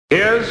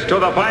Here's to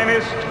the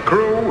finest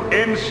crew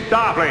in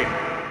Starfleet.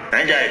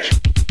 Engage.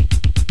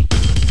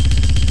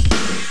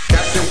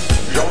 Captain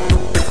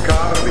Jean-Luc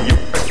Picard of the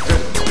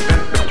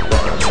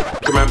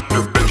USS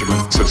Commander Benjamin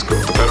Sisko,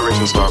 the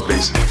Federation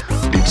Starbase,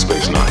 Deep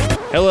Space Nine.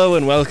 Hello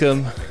and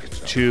welcome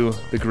to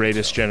The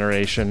Greatest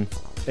Generation,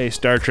 a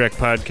Star Trek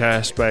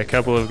podcast by a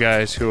couple of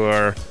guys who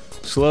are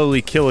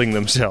slowly killing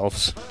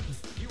themselves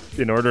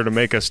in order to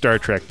make a Star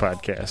Trek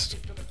podcast.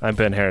 I'm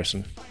Ben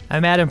Harrison.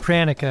 I'm Adam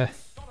Pranica.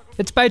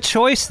 It's by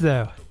choice,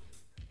 though.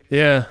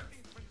 Yeah.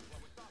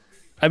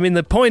 I mean,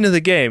 the point of the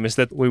game is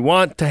that we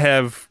want to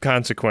have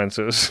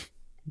consequences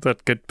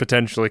that could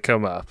potentially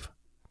come up.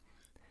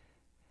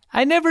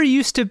 I never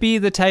used to be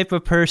the type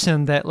of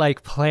person that,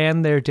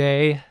 planned their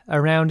day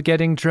around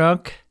getting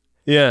drunk.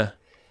 Yeah.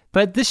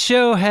 But this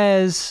show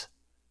has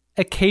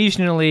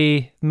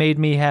occasionally made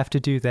me have to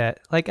do that.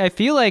 I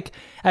feel like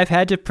I've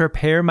had to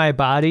prepare my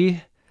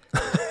body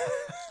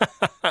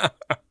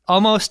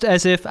almost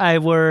as if I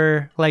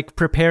were,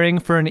 preparing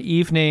for an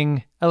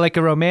evening,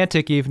 a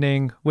romantic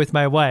evening with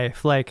my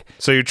wife.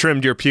 So you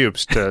trimmed your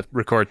pubes to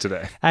record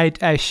today?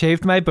 I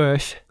shaved my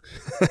bush.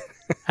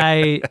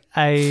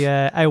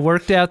 I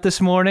worked out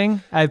this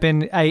morning. I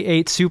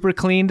ate super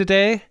clean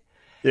today.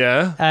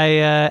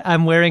 Yeah?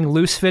 I'm wearing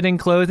loose-fitting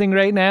clothing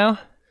right now.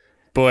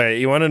 Boy,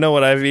 you want to know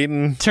what I've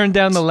eaten? Turn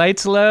down the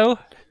lights low.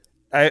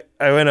 I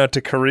went out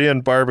to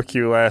Korean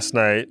barbecue last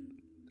night.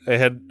 I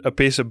had a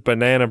piece of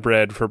banana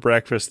bread for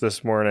breakfast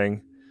this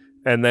morning.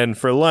 And then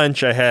for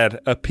lunch, I had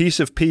a piece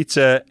of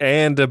pizza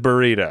and a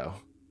burrito.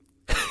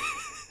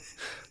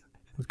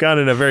 I've gone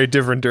in a very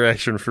different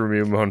direction from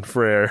you, mon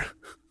frere.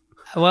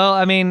 Well,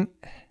 I mean,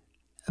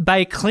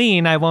 by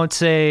clean, I won't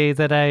say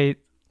that I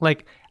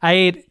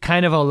ate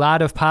kind of a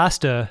lot of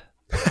pasta.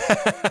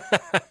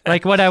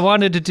 What I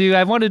wanted to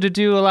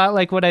do a lot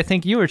like what I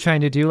think you were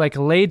trying to do,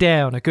 lay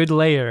down a good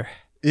layer.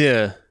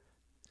 Yeah.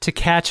 To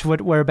catch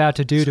what we're about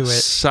to do to it.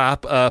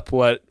 Sop up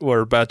what we're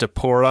about to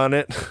pour on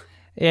it.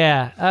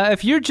 Yeah.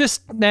 If you're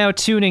just now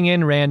tuning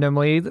in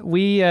randomly,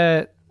 we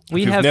have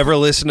never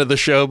listened to the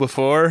show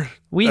before.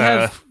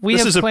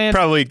 This is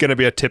probably going to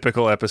be a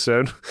typical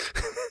episode.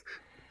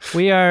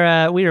 We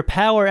are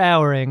power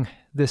houring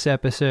this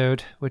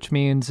episode, which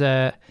means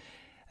a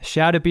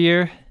shot of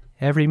beer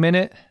every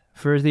minute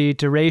for the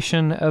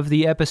duration of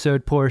the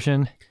episode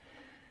portion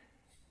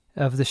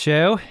of the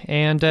show.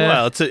 And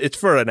well, it's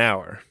for an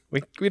hour.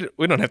 We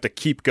don't have to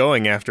keep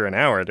going after an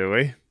hour, do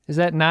we? Is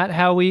that not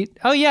how we...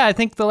 Oh, yeah, I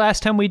think the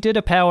last time we did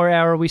a power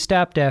hour, we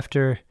stopped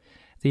after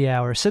the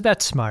hour. So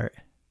that's smart.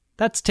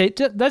 That's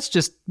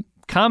just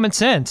common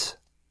sense.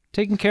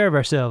 Taking care of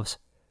ourselves.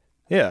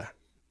 Yeah.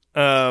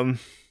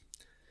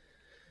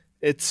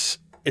 It's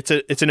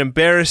an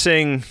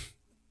embarrassing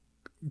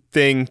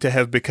thing to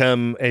have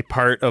become a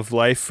part of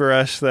life for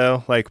us,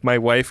 though. My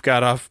wife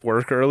got off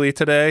work early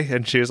today,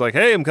 and she was like,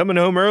 "Hey, I'm coming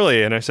home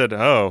early." And I said,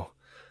 "Oh."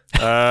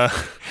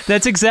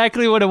 That's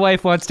exactly what a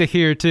wife wants to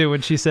hear, too,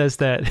 when she says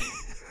that.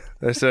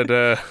 I said,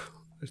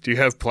 "Do you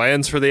have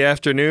plans for the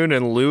afternoon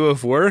in lieu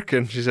of work?"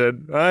 And she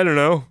said, "I don't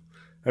know.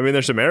 I mean,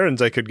 there's some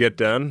errands I could get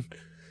done."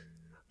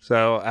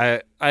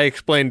 So I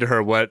explained to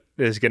her what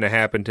is going to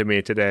happen to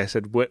me today. I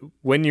said,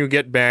 when you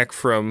get back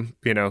from,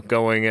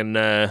 going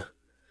and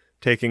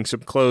taking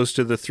some clothes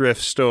to the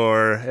thrift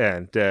store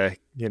and,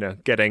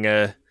 getting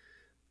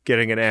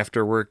an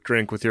after-work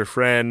drink with your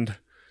friend,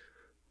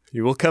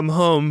 you will come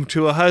home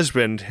to a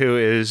husband who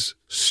is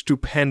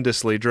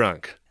stupendously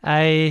drunk.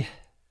 I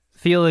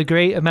feel a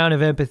great amount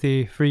of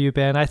empathy for you,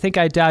 Ben. I think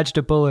I dodged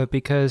a bullet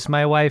because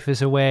my wife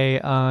is away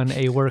on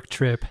a work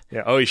trip.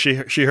 Yeah. Oh, she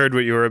heard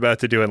what you were about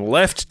to do and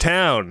left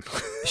town.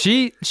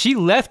 She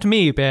left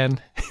me,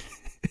 Ben.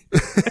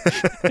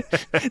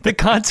 The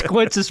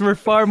consequences were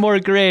far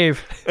more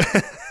grave.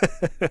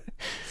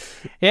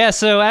 Yeah,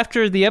 so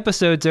after the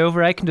episode's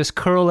over, I can just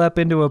curl up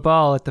into a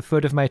ball at the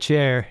foot of my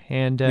chair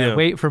and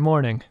wait for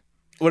morning.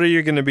 What are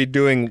you going to be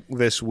doing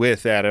this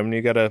with, Adam?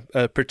 You got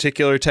a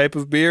particular type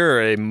of beer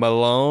or a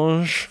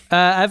melange?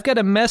 I've got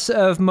a mess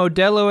of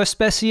Modelo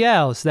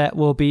Especials. That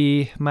will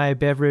be my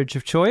beverage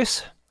of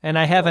choice. And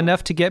I have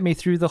enough to get me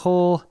through the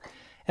whole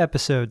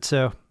episode,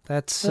 so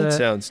that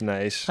sounds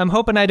nice. I'm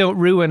hoping I don't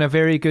ruin a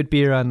very good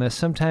beer on this.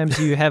 Sometimes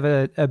you have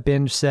a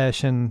binge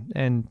session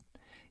and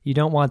you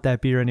don't want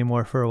that beer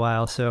anymore for a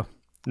while, so...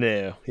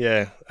 No,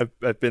 yeah,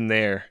 I've been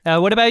there.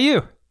 What about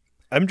you?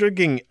 I'm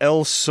drinking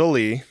El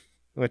Sully,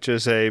 which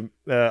is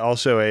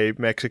also a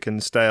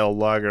Mexican-style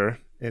lager.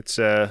 It's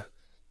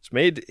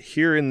made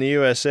here in the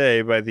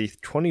USA by the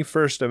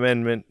 21st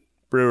Amendment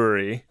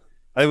Brewery.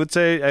 I would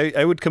say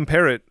I would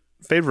compare it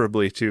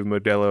favorably to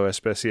Modelo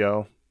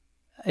Especial.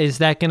 Is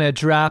that going to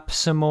drop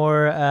some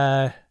more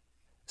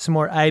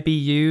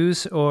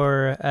IBUs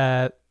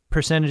or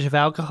percentage of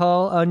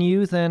alcohol on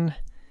you than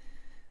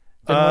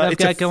what I've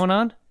got going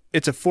on?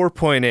 It's a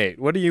 4.8.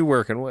 What are you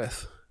working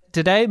with?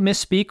 Did I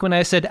misspeak when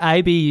I said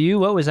IBU?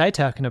 What was I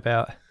talking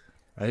about?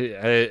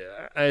 I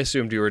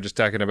assumed you were just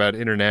talking about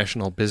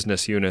international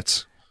business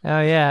units. Oh,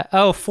 yeah.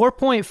 Oh,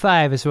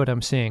 4.5 is what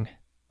I'm seeing.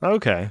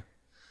 Okay.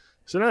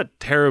 So not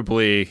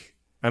terribly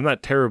I'm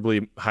not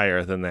terribly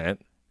higher than that.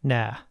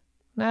 Nah,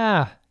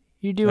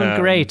 you're doing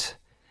great.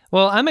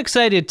 Well, I'm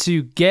excited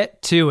to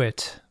get to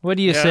it. What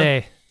do you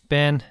say,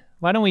 Ben?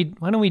 Why don't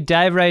we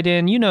dive right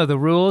in? You know the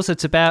rules.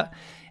 It's about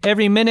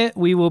every minute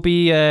we will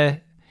be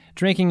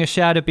drinking a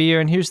shot of beer.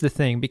 And here's the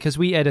thing, because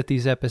we edit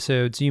these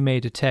episodes, you may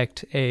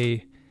detect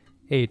a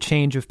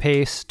change of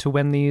pace to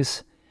when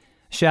these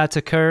shots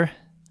occur.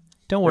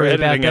 Don't worry about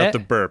that. We're editing out the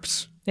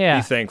burps. Yeah.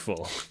 Be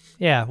thankful.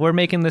 Yeah, we're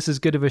making this as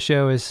good of a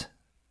show as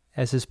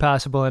is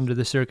possible under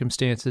the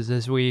circumstances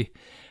as we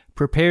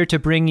prepare to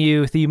bring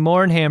you the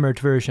Mornhammered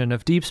version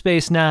of Deep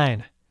Space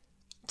Nine,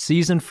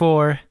 Season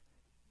 4,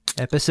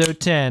 Episode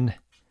 10,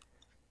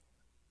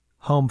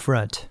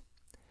 Homefront.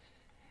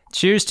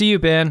 Cheers to you,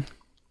 Ben.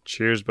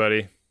 Cheers,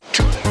 buddy.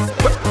 Do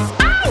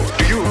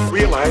you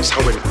realize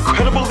how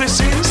incredible this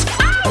is?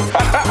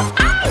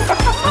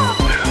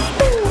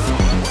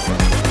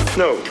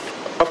 No,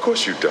 of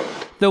course you don't.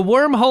 The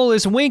wormhole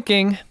is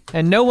winking,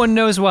 and no one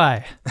knows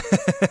why.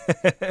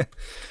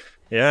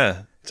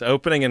 Yeah, it's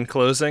opening and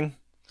closing.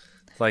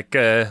 Like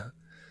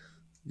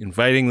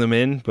inviting them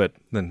in, but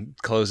then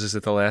closes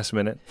at the last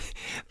minute.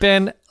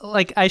 Ben,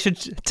 I should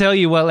tell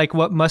you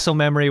what muscle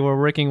memory we're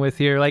working with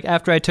here.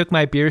 After I took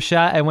my beer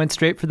shot, I went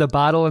straight for the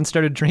bottle and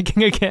started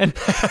drinking again.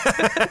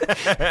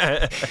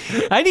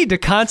 I need to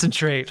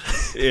concentrate.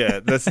 Yeah,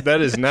 that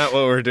is not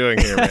what we're doing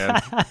here,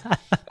 man.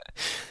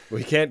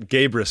 We can't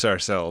Gabrus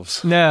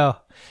ourselves. No.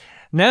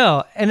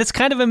 And it's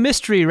kind of a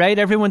mystery, right?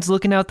 Everyone's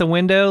looking out the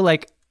window.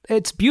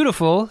 It's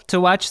beautiful to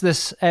watch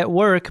this at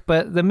work,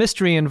 but the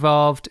mystery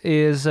involved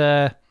is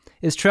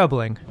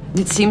troubling.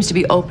 It seems to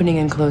be opening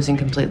and closing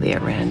completely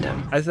at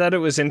random. I thought it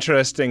was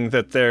interesting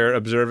that they're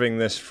observing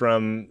this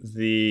from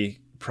the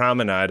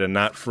promenade and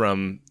not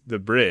from the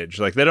bridge.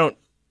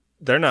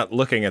 They're not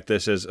looking at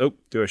this as,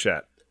 do a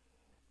shot.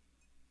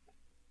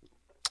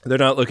 They're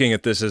not looking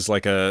at this as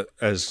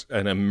as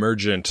an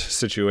emergent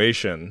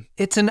situation.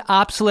 It's an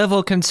ops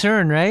level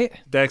concern, right?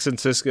 Dax and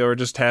Sisko are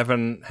just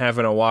having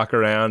a walk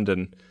around,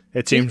 and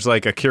it seems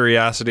like a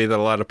curiosity that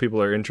a lot of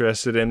people are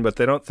interested in, but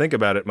they don't think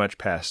about it much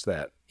past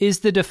that.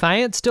 Is the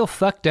Defiant still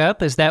fucked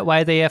up? Is that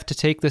why they have to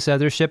take this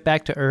other ship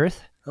back to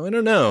Earth? Oh, I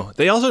don't know.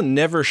 They also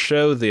never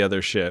show the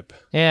other ship.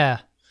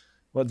 Yeah.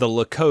 What, the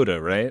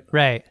Lakota, right?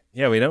 Right.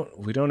 Yeah, we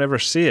don't ever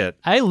see it.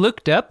 I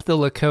looked up the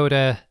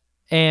Lakota,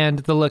 and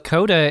the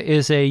Lakota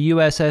is a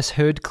USS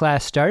Hood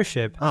class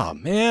starship. Oh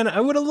man,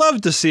 I would have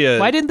loved to see it.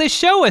 Why didn't they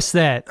show us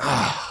that?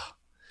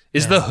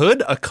 Is the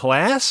Hood a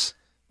class?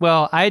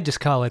 Well, I just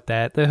call it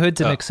that. The Hood's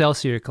an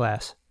Excelsior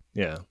class.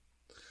 Yeah.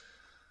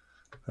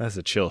 That's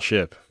a chill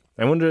ship.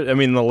 The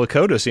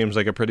Lakota seems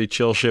like a pretty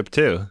chill ship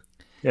too.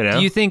 You know?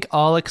 Do you think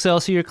all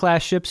Excelsior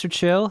class ships are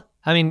chill?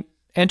 I mean,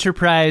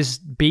 Enterprise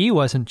B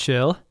wasn't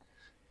chill.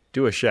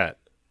 Do a shot.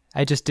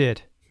 I just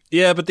did.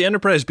 Yeah, but the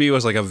Enterprise B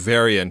was like a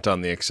variant on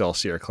the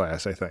Excelsior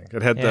class, I think.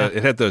 It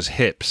had those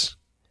hips.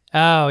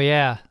 Oh,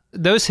 yeah.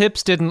 Those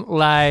hips didn't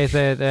lie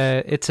that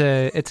it's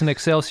an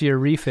Excelsior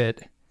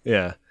refit.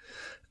 Yeah.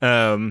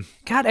 God,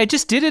 I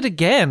just did it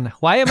again.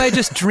 Why am I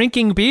just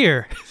drinking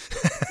beer?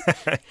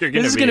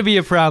 This is going to be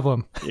a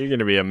problem. You're going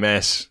to be a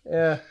mess.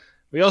 Yeah.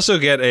 We also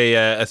get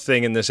a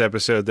thing in this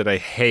episode that I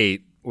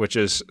hate, which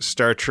is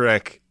Star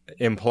Trek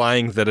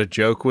implying that a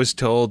joke was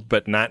told,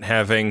 but not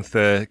having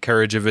the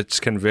courage of its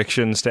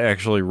convictions to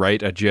actually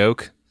write a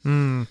joke.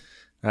 This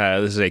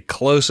is a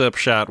close-up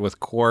shot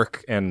with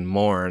Quark and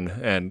Morn,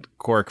 and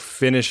Quark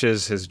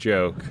finishes his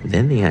joke.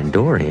 Then the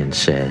Andorian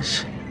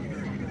says,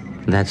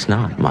 "That's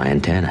not my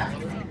antenna."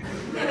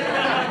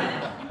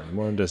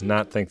 Morn does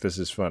not think this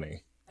is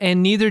funny.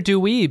 And neither do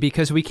we,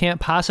 because we can't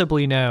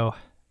possibly know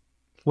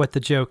what the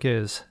joke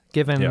is,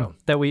 given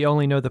that we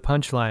only know the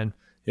punchline.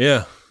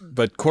 Yeah,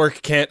 but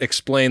Quark can't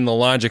explain the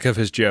logic of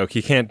his joke.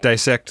 He can't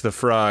dissect the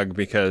frog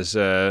because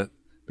Odo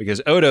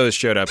has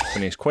showed up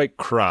and he's quite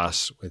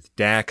cross with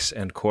Dax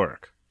and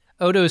Quark.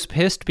 Odo's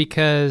pissed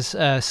because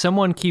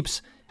someone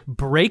keeps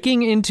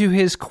breaking into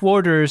his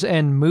quarters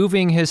and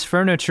moving his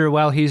furniture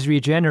while he's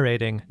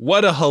regenerating.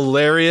 What a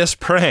hilarious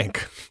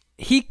prank.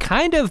 He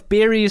kind of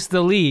buries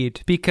the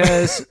lead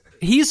because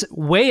he's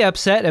way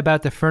upset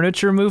about the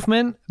furniture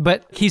movement,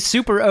 but he's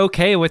super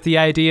okay with the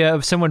idea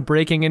of someone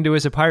breaking into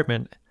his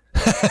apartment.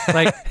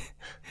 I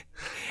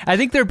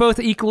think they're both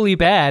equally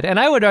bad, and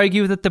I would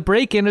argue that the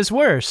break-in is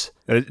worse.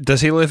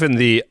 Does he live in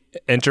the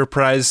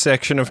Enterprise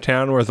section of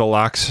town where the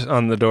locks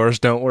on the doors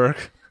don't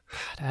work?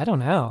 I don't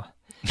know.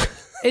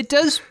 It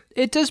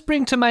does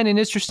bring to mind an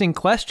interesting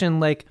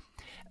question,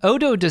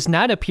 Odo does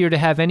not appear to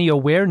have any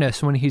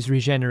awareness when he's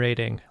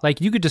regenerating.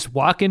 You could just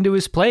walk into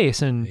his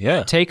place and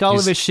take all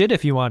of his shit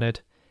if you wanted.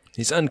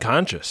 He's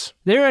unconscious.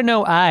 There are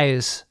no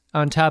eyes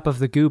on top of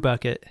the goo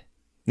bucket.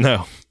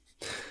 No.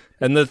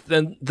 And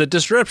the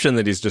disruption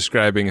that he's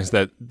describing is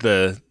that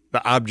the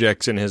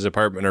objects in his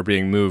apartment are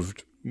being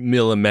moved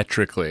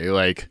millimetrically.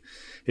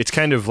 It's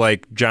kind of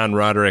like John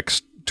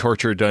Roderick's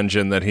torture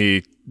dungeon that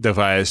he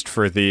devised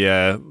for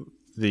the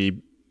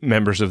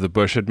members of the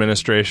Bush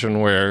administration,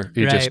 where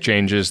he just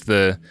changes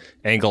the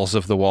angles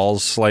of the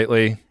walls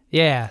slightly.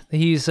 Yeah,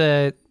 he's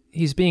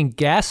He's being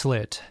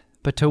gaslit,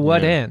 but to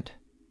what end?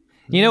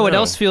 You know what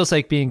else feels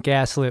like being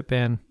gaslit,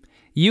 Ben?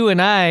 You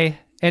and I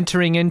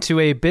entering into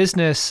a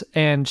business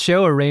and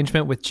show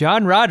arrangement with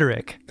John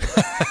Roderick.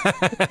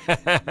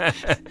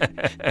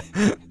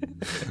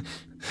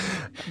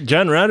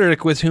 John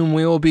Roderick, with whom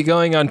we will be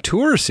going on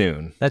tour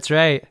soon. That's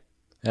right.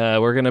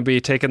 We're going to be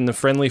taking the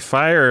Friendly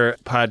Fire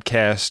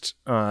podcast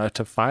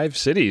to 5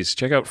 cities.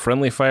 Check out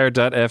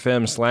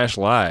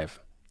friendlyfire.fm/live.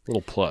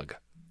 Little plug.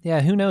 Yeah,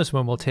 who knows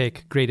when we'll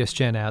take Greatest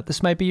Gen out.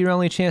 This might be your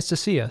only chance to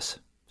see us.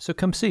 So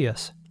come see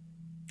us.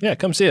 Yeah,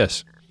 come see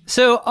us.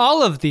 So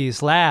all of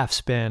these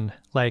laughs, Ben,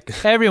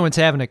 like everyone's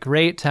having a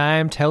great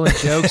time telling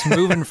jokes,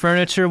 moving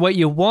furniture. What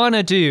you want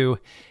to do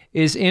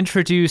is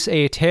introduce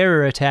a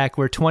terror attack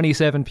where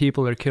 27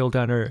 people are killed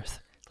on Earth.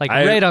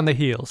 Right on the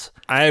heels.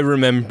 I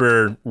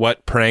remember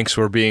what pranks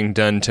were being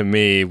done to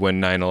me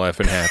when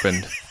 9/11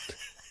 happened.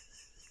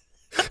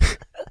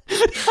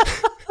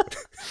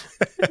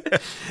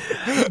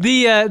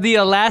 The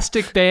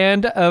elastic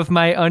band of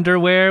my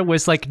underwear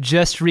was like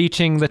just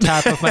reaching the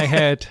top of my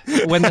head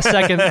when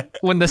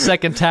the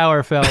second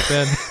tower fell,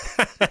 Ben.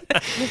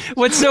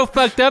 What's so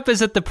fucked up is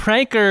that the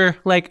pranker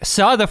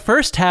saw the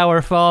first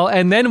tower fall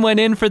and then went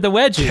in for the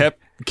wedgie.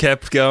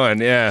 Kept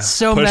going, yeah.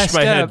 So pushed messed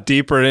my up. head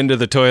deeper into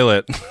the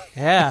toilet.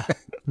 Yeah,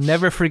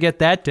 never forget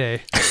that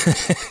day.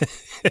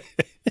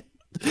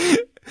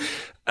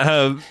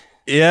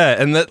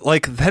 Yeah, and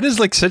that is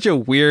such a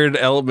weird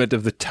element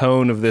of the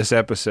tone of this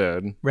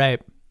episode.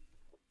 Right.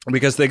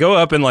 Because they go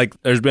up and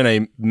there's been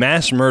a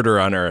mass murder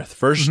on Earth.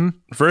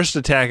 First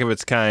attack of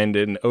its kind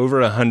in over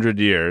 100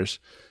 years.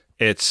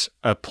 It's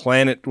a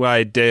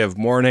planet-wide day of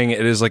mourning.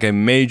 It is a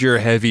major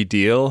heavy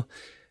deal.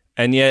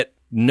 And yet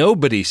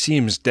nobody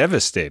seems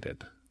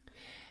devastated.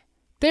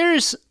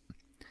 There's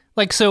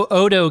so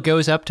Odo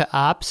goes up to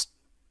Ops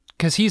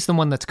because he's the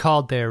one that's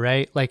called there,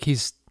 right?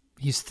 He's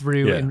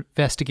through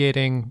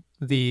investigating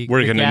the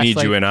We're going to need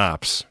gaslight. you in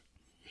Ops.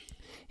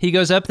 He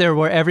goes up there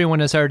where everyone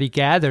has already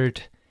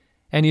gathered,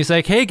 and he's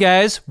like, hey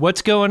guys,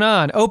 what's going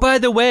on? Oh, by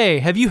the way,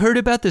 have you heard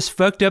about this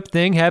fucked up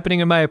thing happening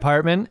in my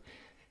apartment?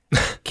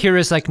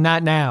 Kira's like,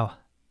 not now.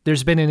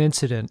 There's been an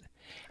incident.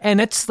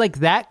 And it's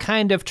that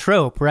kind of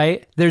trope,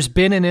 right? There's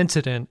been an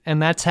incident, and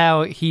that's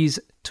how he's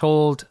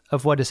told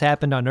of what has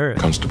happened on Earth.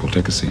 Constable,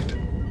 take a seat.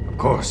 Of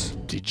course.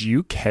 Did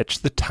you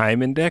catch the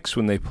time index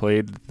when they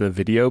played the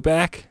video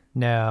back?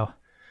 No.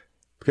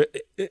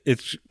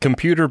 It's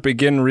computer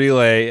begin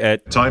relay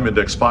at... Time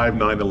index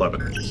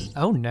 5911.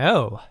 Oh,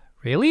 no.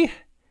 Really?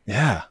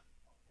 Yeah.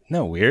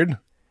 No, weird.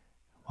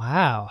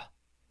 Wow.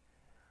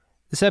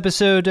 This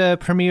episode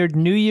premiered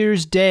New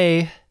Year's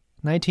Day,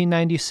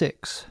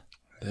 1996.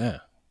 Yeah.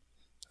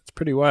 It's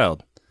pretty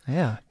wild.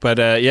 Yeah. But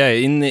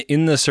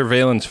in the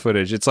surveillance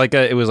footage,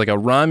 it was like a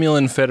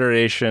Romulan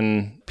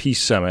Federation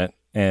peace summit,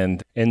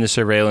 and in the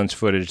surveillance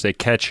footage, they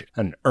catch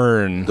an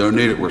urn. Don't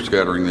need it. We're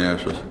scattering the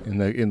ashes.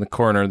 In the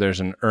corner,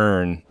 there's an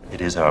urn It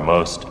is our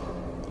most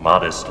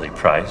modestly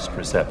priced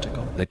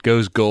receptacle. that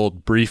goes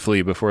gold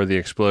briefly before the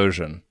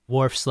explosion.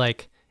 Worf's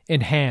like,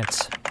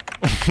 enhance.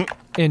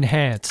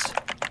 Enhance.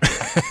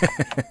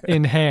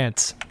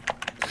 Enhance.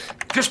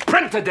 Just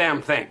print the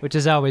damn thing. Which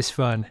is always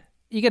fun.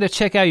 You gotta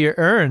check out your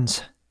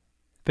urns,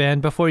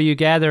 Ben, before you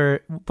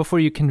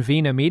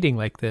convene a meeting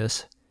like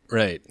this.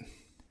 Right.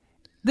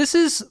 This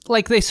is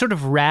they sort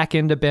of rack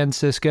into Ben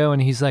Sisko,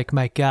 and he's like,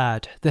 my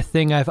God, the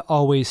thing I've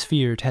always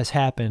feared has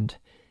happened.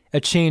 A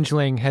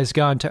changeling has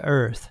gone to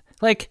Earth.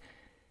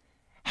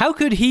 How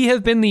could he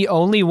have been the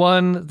only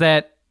one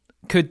that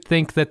could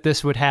think that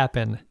this would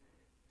happen?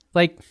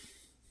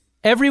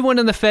 Everyone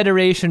in the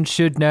Federation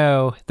should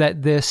know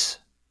that this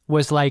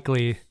was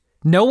likely.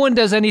 No one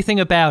does anything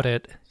about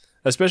it.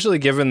 Especially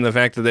given the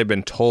fact that they've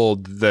been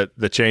told that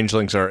the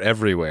changelings are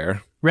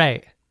everywhere.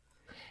 Right.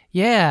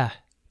 Yeah.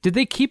 Did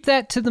they keep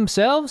that to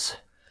themselves?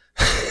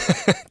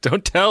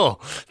 Don't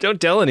tell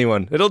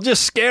anyone. It'll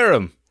just scare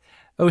them.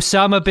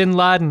 Osama bin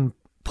Laden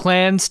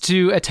plans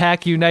to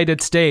attack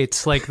United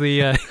States,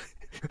 the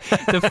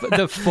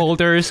the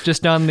folders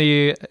just on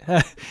the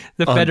On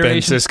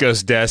Federation. Ben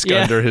Sisko's desk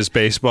under his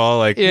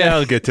baseball.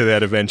 I'll get to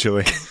that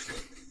eventually.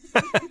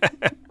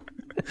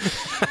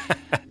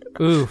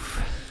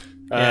 Oof.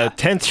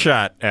 10th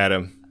shot,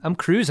 Adam. I'm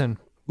cruising.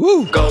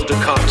 Woo!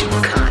 Golden cotton.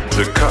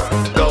 The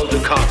cut.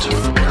 Golden cotton.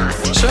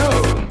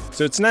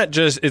 So it's not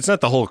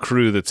the whole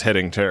crew that's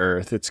heading to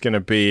Earth. It's gonna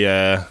be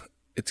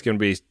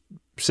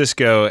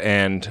Sisko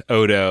and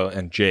Odo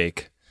and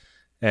Jake.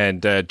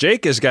 And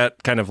Jake has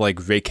got kind of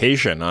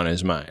vacation on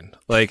his mind.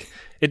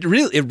 It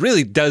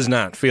really does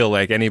not feel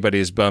like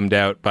anybody's bummed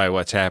out by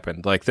what's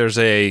happened. There's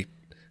a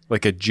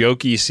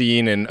jokey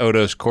scene in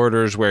Odo's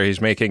quarters where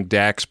he's making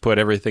Dax put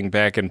everything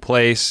back in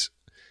place.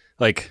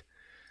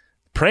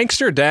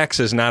 Prankster Dax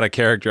is not a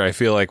character I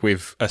feel like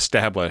we've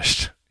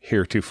established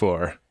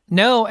heretofore.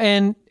 No,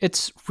 and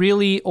it's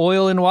really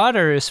oil and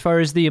water as far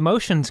as the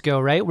emotions go,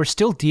 right? We're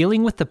still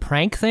dealing with the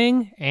prank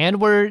thing, and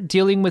we're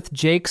dealing with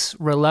Jake's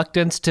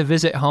reluctance to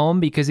visit home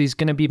because he's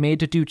going to be made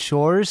to do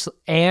chores,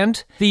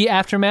 and the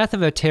aftermath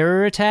of a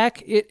terror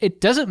attack. It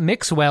doesn't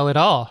mix well at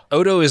all.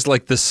 Odo is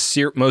like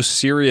the most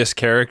serious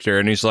character,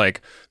 and he's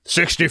like,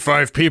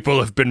 65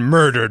 people have been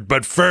murdered,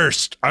 but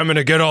first, I'm going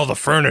to get all the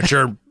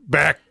furniture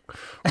back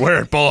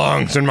where it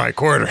belongs in my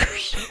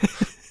quarters.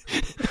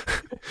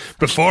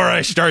 Before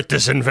I start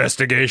this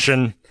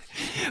investigation...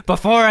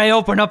 Before I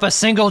open up a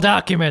single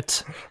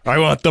document... I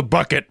want the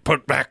bucket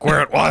put back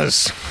where it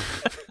was.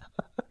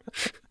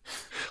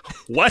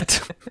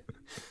 What?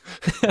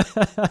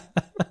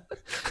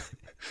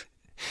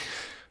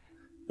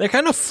 They're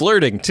kind of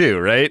flirting too,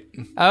 right?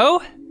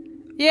 Oh?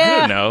 Yeah. I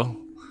don't know.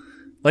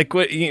 Like,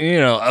 what,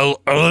 a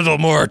little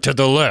more to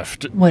the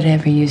left.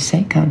 Whatever you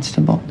say,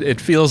 Constable. It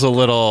feels a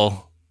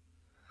little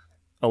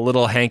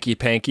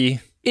hanky-panky.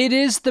 It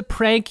is the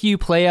prank you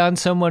play on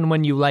someone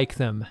when you like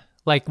them,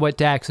 like what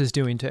Dax is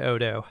doing to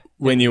Odo.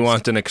 When you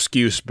want an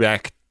excuse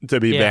back to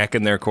be back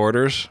in their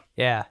quarters.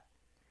 Yeah.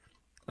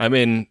 I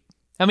mean,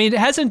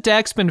 hasn't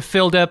Dax been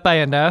filled up by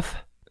enough?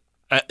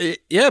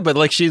 Yeah, but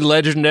like she's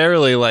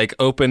legendarily like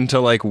open to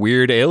like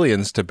weird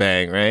aliens to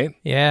bang, right?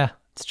 Yeah,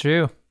 it's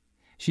true.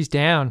 She's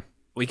down.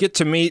 We get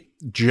to meet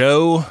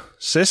Joe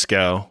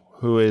Sisko,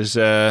 who is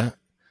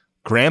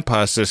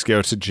Grandpa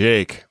Sisko to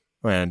Jake.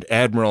 And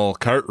Admiral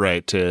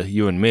Cartwright to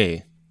you and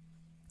me.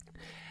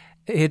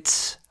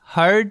 It's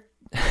hard.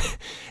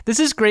 This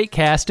is great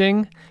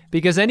casting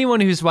because anyone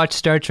who's watched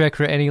Star Trek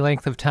for any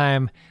length of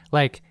time,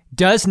 like,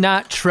 does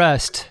not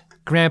trust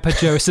Grandpa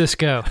Joe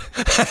Sisko.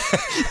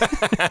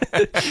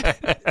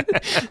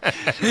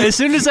 As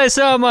soon as I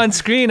saw him on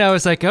screen, I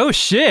was like, oh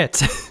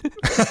shit.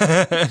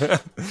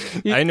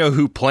 I know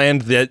who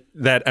planned that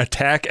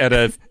attack at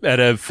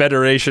a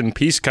Federation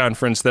peace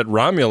conference that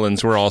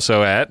Romulans were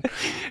also at.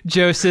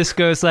 Joe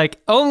Sisko's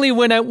like, only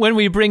when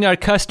we bring our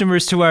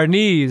customers to our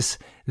knees,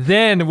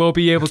 then we'll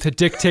be able to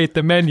dictate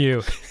the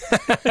menu.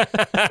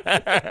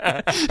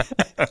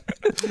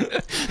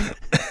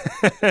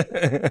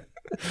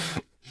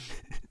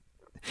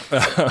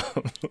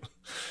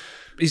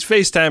 He's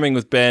FaceTiming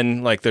with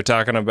Ben, like they're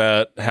talking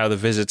about how the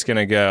visit's going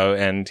to go,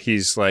 and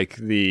he's like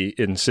the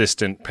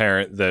insistent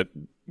parent that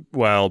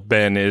while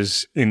Ben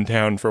is in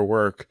town for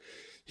work,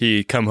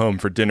 he come home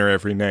for dinner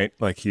every night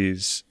like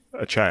he's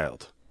a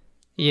child.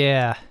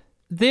 Yeah.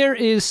 There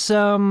is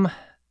some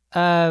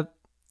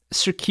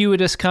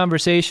circuitous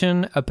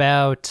conversation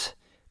about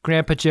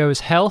Grandpa Joe's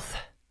health.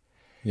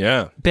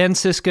 Yeah. Ben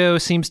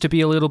Sisko seems to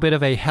be a little bit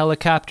of a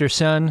helicopter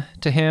son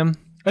to him.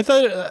 I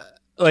thought,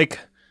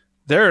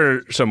 there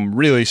are some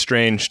really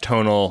strange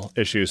tonal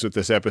issues with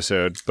this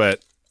episode,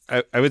 but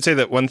I would say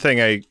that one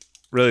thing I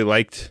really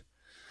liked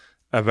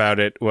about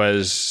it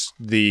was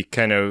the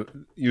kind of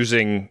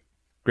using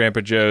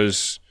Grandpa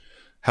Joe's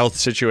health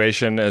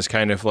situation as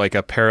kind of like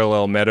a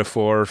parallel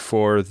metaphor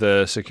for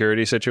the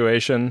security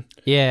situation.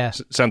 Yeah.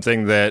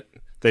 Something that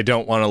they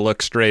don't want to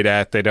look straight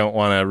at. They don't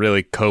want to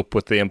really cope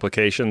with the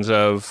implications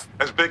of.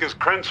 As big as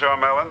Crenshaw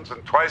melons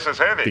and twice as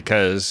heavy.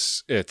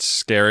 Because it's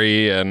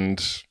scary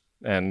and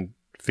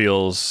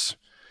feels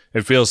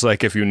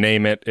like if you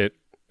name it,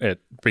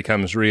 it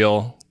becomes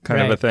real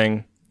kind of a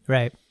thing.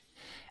 Right.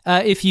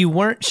 If you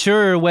weren't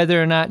sure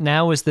whether or not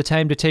now is the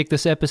time to take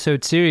this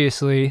episode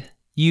seriously,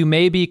 you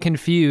may be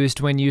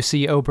confused when you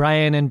see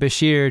O'Brien and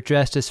Bashir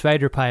dressed as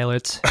fighter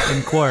pilots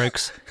in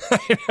Quarks.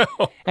 I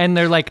know. And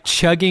they're like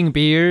chugging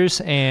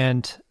beers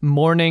and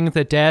mourning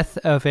the death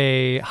of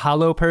a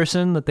hollow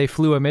person that they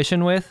flew a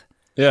mission with.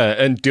 Yeah,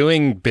 and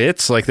doing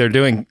bits like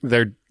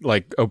they're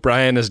like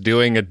O'Brien is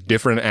doing a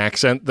different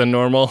accent than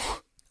normal.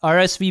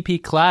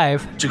 RSVP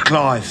Clive. To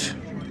Clive.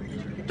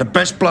 The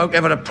best bloke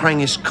ever to prang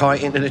his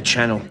kite into the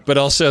channel. But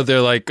also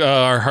they're like, oh,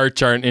 our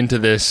hearts aren't into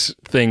this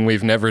thing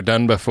we've never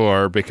done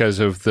before because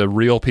of the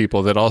real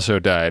people that also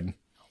died.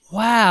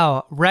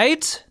 Wow,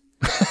 right?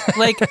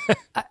 Like,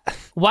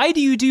 why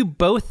do you do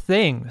both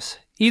things?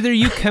 Either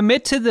you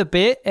commit to the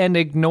bit and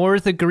ignore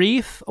the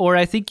grief, or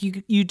I think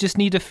you just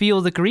need to feel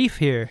the grief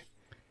here.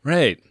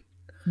 Right.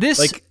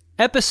 This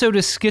episode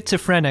is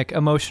schizophrenic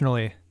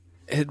emotionally.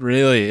 It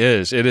really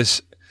is. It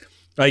is.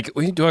 Like,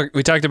 we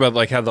talked about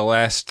like how the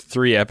last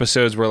 3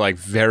 episodes were like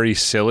very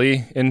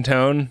silly in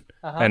tone,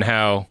 and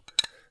how,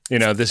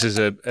 this is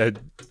a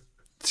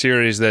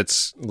series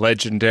that's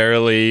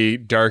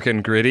legendarily dark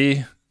and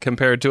gritty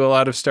compared to a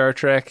lot of Star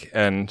Trek,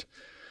 and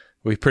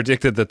we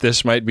predicted that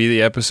this might be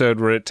the episode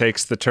where it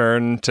takes the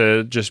turn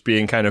to just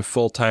being kind of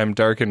full-time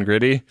dark and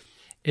gritty.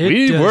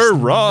 We were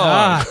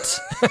wrong.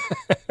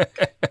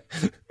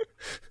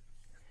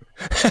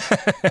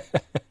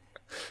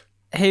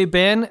 Hey,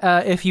 Ben,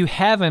 if you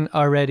haven't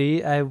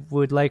already, I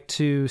would like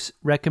to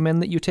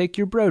recommend that you take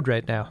your broad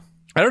right now.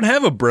 I don't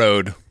have a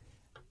broad.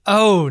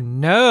 Oh,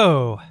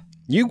 no.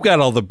 You've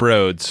got all the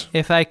broads.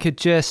 If I could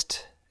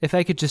just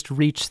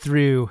reach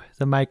through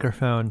the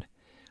microphone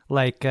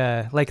like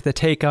the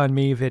Take On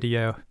Me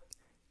video.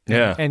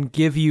 Yeah. And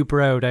give you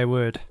broad, I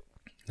would.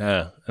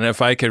 And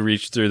if I could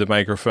reach through the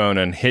microphone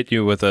and hit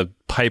you with a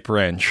pipe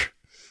wrench,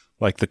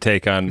 like the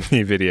Take On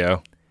Me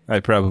video, I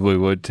probably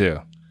would too.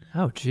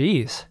 Oh,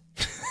 jeez.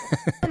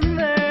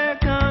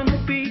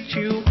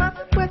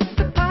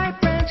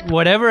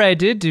 Whatever I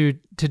did do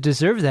to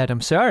deserve that,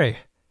 I'm sorry.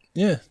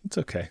 Yeah, it's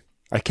okay.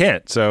 I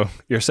can't, so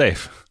you're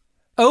safe.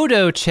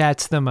 Odo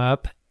chats them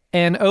up,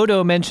 and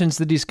Odo mentions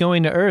that he's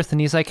going to Earth, and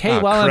he's like, hey,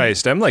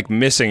 Christ, I'm like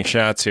missing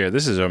shots here.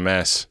 This is a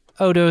mess.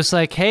 Odo's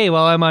like, hey,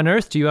 while I'm on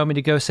Earth, do you want me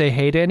to go say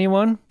hey to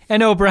anyone?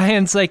 And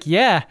O'Brien's like,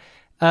 yeah,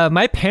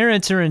 my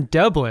parents are in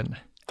Dublin.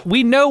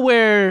 We know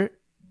where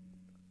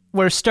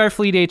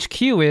Starfleet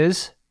HQ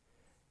is.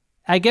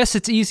 I guess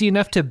it's easy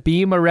enough to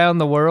beam around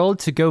the world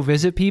to go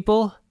visit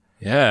people.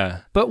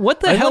 Yeah. But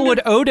what the hell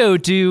would Odo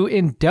do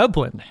in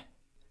Dublin?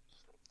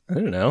 I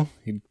don't know.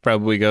 He'd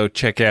probably go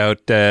check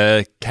out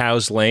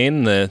Cowes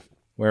Lane,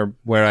 where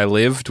I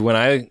lived when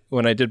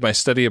I did my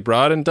study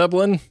abroad in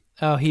Dublin.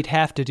 Oh, he'd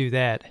have to do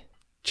that.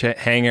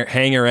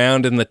 Hang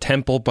around in the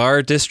Temple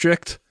Bar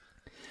district.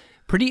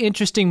 Pretty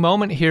interesting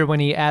moment here when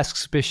he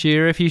asks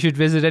Bashir if he should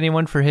visit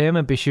anyone for him,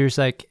 and Bashir's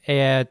like,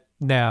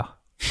 no,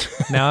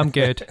 I'm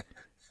good.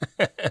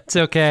 It's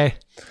okay.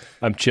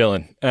 I'm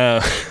chilling.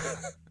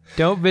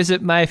 Don't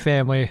visit my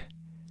family.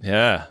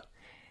 Yeah.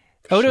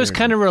 Odo's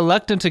kind of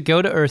reluctant to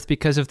go to Earth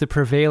because of the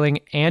prevailing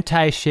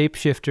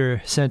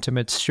anti-shapeshifter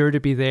sentiments sure to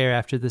be there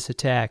after this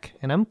attack.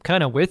 And I'm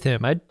kind of with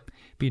him. I'd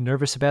be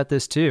nervous about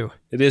this too.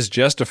 It is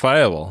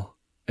justifiable.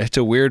 It's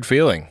a weird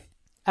feeling.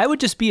 I would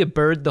just be a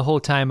bird the whole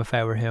time if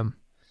I were him.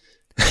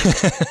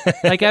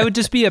 Like, I would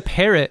just be a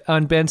parrot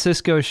on Ben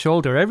Sisko's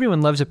shoulder.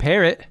 Everyone loves a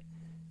parrot.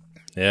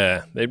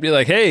 Yeah. They'd be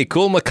like, hey,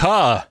 cool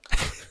macaw.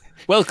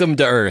 Welcome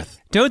to Earth.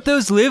 Don't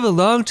those live a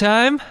long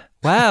time?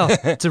 Wow,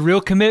 it's a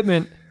real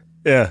commitment.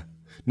 Yeah.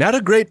 Not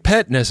a great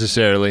pet,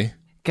 necessarily.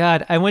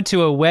 God, I went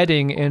to a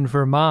wedding in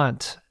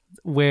Vermont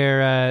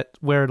where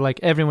like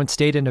everyone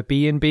stayed in a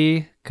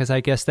B&B because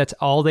I guess that's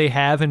all they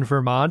have in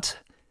Vermont.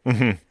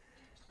 Mm-hmm.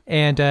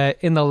 And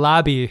in the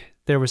lobby,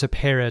 there was a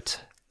parrot,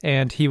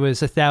 and he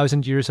was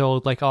 1,000 years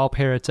old, like all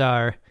parrots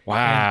are.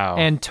 Wow.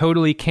 And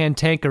totally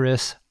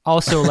cantankerous,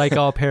 also like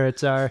all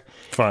parrots are.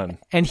 Fun.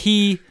 And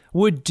he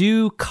would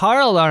do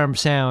car alarm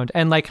sound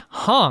and like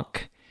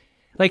honk.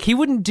 Like, he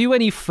wouldn't do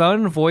any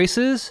fun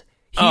voices.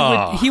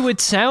 He would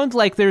sound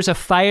like there's a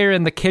fire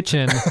in the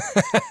kitchen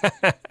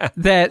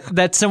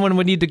that someone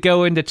would need to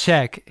go in to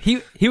check.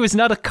 He was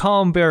not a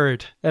calm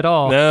bird at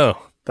all. No,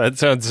 that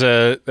sounds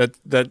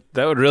that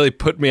would really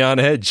put me on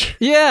edge.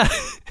 Yeah,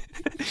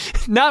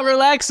 not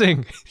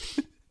relaxing.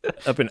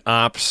 Up in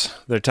Ops,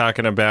 they're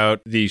talking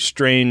about the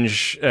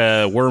strange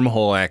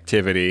wormhole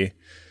activity,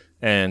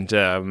 and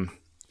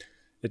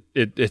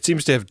it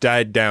seems to have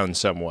died down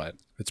somewhat.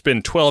 It's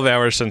been 12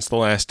 hours since the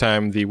last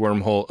time the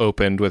wormhole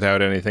opened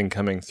without anything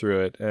coming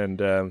through it,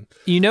 and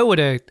you know what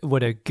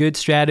a good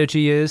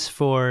strategy is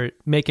for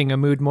making a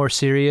mood more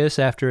serious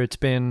after it's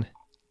been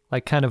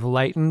like kind of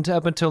lightened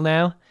up until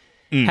now?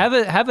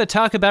 Have a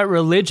talk about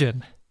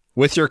religion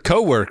with your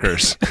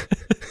coworkers.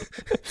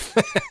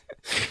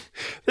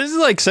 This is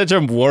like such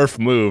a Worf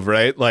move,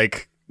 right?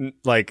 Like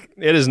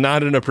it is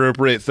not an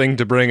appropriate thing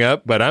to bring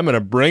up, but I'm going to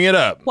bring it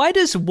up. Why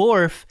does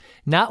Worf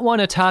not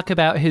want to talk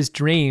about his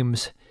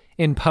dreams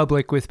in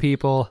public with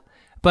people,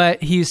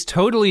 but he's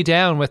totally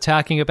down with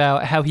talking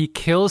about how he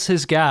kills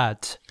his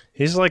gods?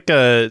 He's like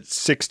a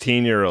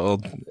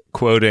 16-year-old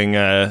quoting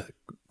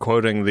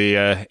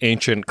the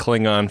ancient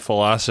Klingon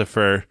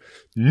philosopher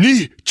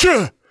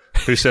Nietzsche,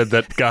 who said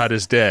that God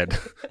is dead.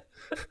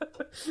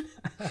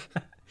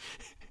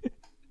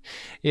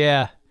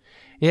 Yeah.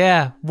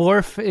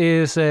 Worf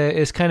is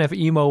kind of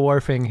emo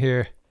Worfing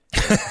here.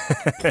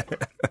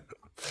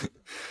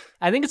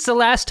 I think it's the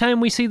last time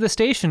we see the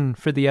station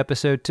for the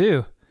episode,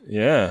 too.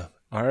 Yeah.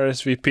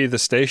 RSVP the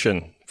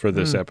station for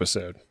this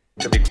episode.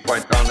 To be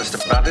quite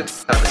honest about it,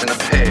 I was in a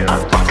pail.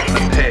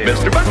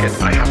 Mr. Bucket,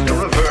 I have to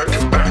revert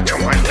back to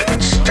my living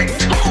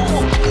state.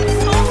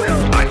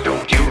 I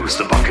don't use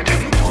the bucket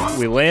anymore.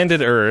 We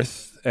landed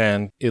Earth,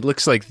 and it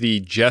looks like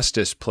the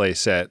Justice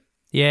playset.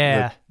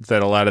 Yeah.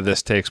 That a lot of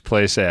this takes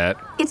place at.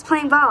 It's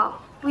playing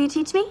ball. Will you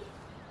teach me?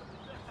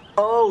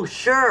 Oh,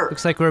 sure.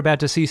 Looks like we're about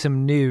to see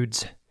some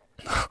nudes.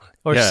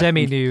 Or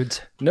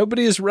semi-nudes.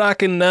 Nobody is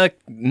rocking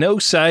no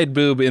side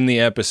boob in the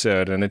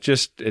episode, and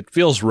it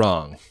feels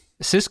wrong.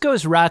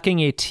 Sisko's rocking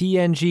a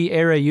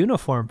TNG-era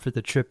uniform for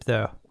the trip,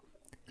 though.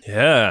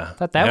 Yeah. I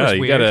thought that was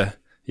weird.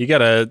 You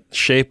gotta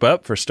shape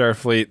up for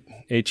Starfleet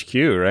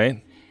HQ,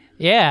 right?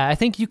 Yeah, I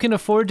think you can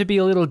afford to be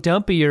a little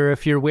dumpier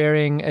if you're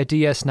wearing a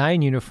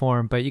DS9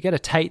 uniform, but you gotta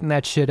tighten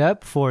that shit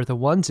up for the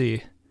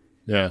onesie.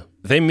 Yeah.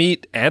 They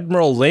meet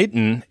Admiral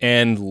Layton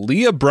and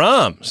Leah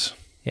Brahms.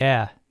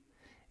 Yeah,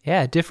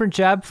 different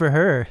job for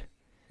her.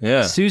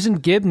 Yeah. Susan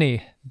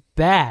Gibney,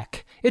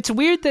 back. It's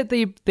weird that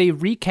they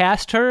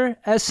recast her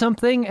as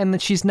something and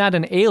that she's not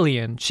an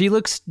alien. She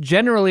looks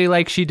generally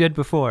like she did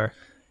before.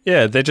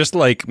 Yeah, they just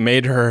like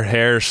made her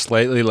hair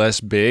slightly less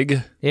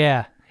big.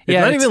 Yeah. It's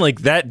not even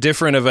like that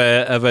different of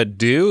a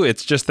do.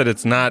 It's just that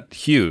it's not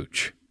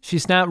huge.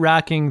 She's not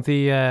rocking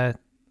the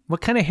What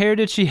kind of hair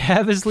did she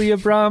have as Leah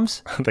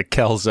Brahms? The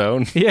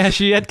calzone. Yeah,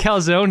 she had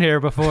calzone hair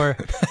before.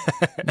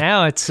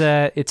 Now it's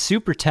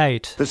super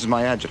tight. This is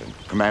my adjutant,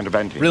 Commander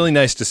Benty. Really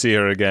nice to see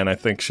her again. I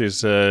think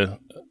she's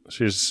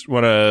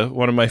one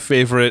of my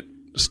favorite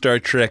Star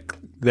Trek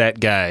that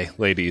guy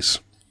ladies.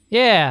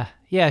 Yeah,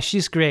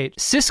 she's great.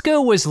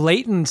 Sisko was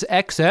Leighton's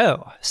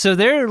XO, so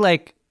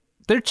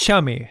they're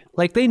chummy.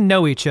 Like, they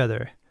know each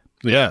other.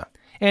 Yeah.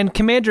 And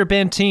Commander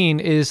Benteen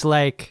is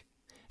like,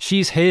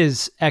 she's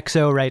his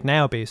XO right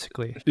now,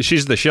 basically.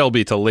 She's the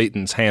Shelby to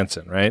Leighton's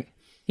Hanson, right?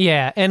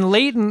 Yeah, and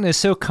Leighton is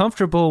so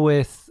comfortable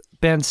with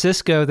Ben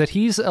Sisko that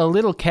he's a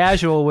little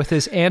casual with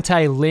his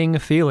anti-Ling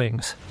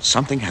feelings.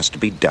 Something has to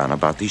be done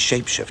about these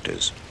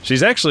shapeshifters.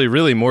 She's actually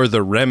really more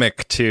the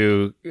Remick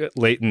to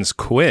Leighton's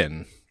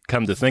Quinn,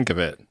 come to think of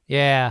it.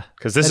 Yeah.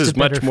 Because this is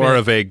much more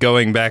of a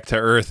going back to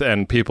Earth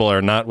and people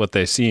are not what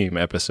they seem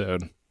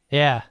episode.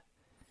 Yeah.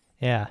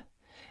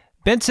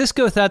 Ben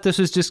Sisko thought this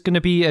was just going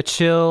to be a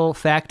chill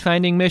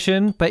fact-finding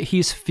mission, but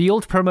he's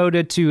field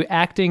promoted to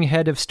acting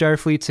head of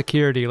Starfleet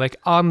security, like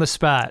on the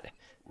spot.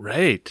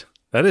 Right.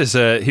 That is,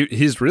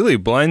 he's really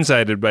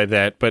blindsided by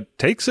that, but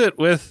takes it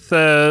with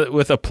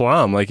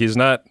aplomb. Like he's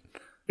not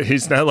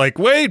like,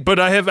 wait, but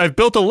I've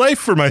built a life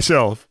for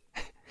myself.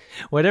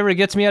 Whatever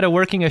gets me out of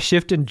working a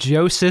shift in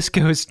Joe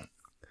Sisko's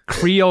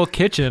Creole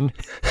kitchen.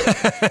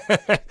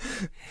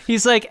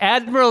 He's like,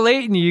 Admiral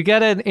Leighton, you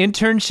got an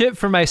internship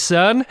for my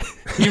son?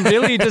 He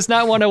really does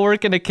not want to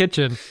work in a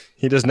kitchen.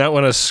 He does not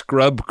want to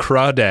scrub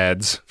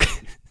crawdads.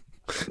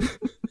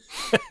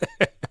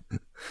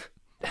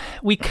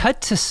 We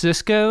cut to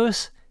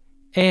Sisko's,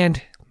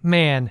 and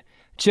man,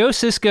 Joe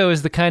Sisko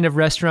is the kind of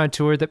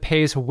restaurateur that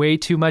pays way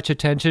too much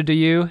attention to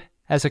you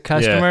as a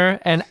customer,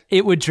 and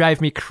it would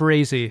drive me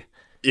crazy.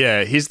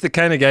 Yeah, he's the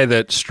kind of guy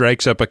that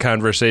strikes up a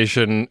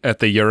conversation at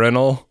the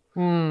urinal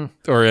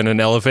or in an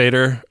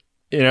elevator,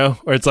 or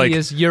it's like... He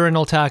is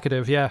urinal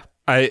talkative, yeah.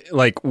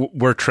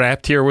 We're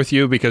trapped here with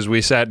you because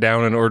we sat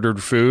down and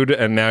ordered food,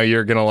 and now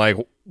you're going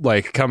to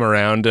like come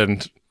around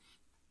and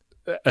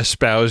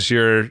espouse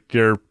your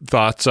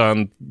thoughts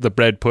on the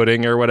bread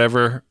pudding or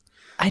whatever.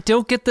 I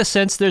don't get the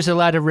sense there's a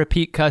lot of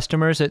repeat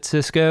customers at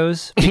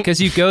Sisko's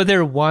because you go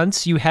there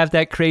once, you have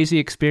that crazy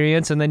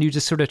experience, and then you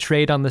just sort of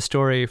trade on the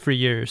story for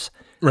years.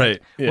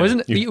 Right.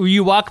 Yeah.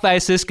 You walk by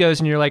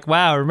Sisko's and you're like,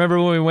 wow,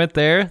 remember when we went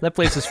there? That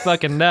place is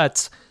fucking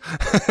nuts.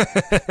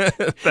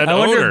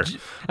 I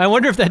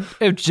wonder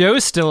if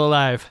Joe's still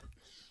alive.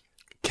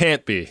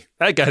 Can't be.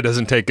 That guy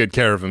doesn't take good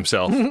care of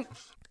himself.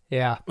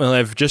 Yeah. Well,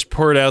 I've just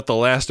poured out the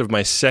last of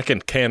my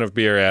second can of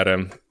beer at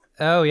him.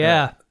 Oh,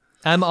 yeah.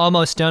 I'm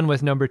almost done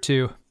with number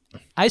 2.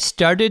 I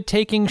started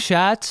taking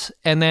shots,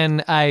 and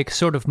then I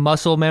sort of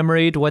muscle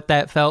memoried what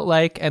that felt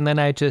like, and then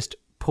I just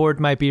poured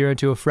my beer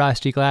into a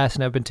frosty glass,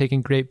 and I've been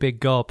taking great big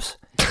gulps.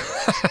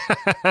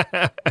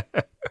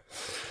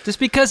 Just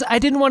because I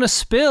didn't want to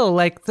spill.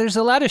 Like, there's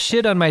a lot of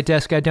shit on my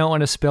desk I don't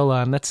want to spill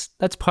on. That's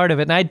part of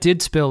it, and I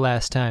did spill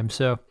last time,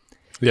 so...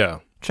 Yeah.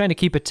 Trying to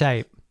keep it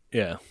tight.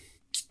 Yeah.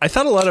 I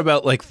thought a lot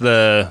about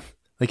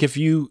if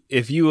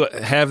you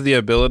have the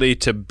ability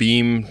to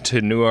beam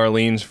to New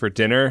Orleans for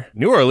dinner.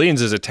 New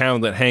Orleans is a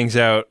town that hangs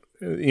out,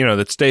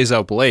 that stays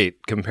up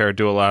late compared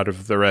to a lot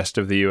of the rest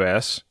of the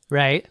US.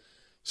 Right.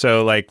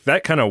 So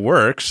that kind of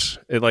works.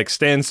 It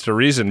stands to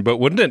reason, but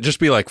wouldn't it just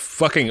be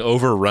fucking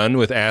overrun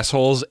with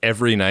assholes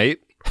every night?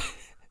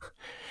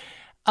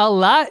 A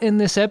lot in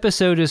this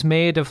episode is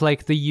made of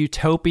the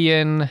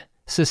utopian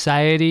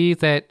society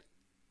that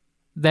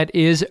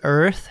is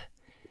Earth.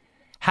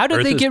 How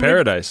did they get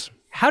paradise?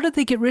 How did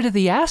they get rid of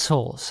the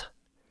assholes?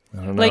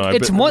 I don't know.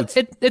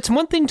 It's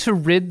one thing to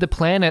rid the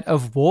planet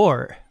of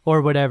war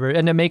or whatever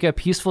and to make a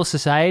peaceful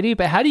society,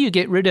 but how do you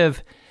get rid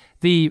of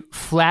the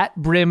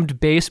flat-brimmed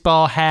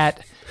baseball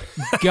hat,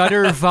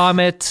 gutter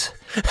vomit,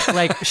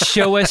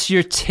 show us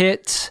your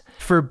tits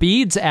for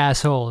beads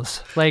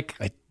assholes?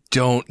 I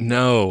don't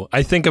know.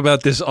 I think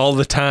about this all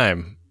the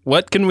time.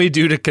 What can we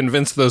do to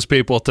convince those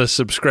people to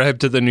subscribe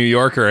to the New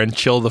Yorker and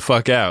chill the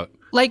fuck out?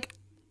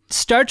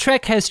 Star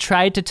Trek has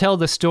tried to tell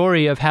the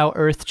story of how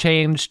Earth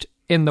changed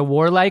in the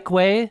warlike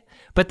way,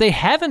 but they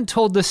haven't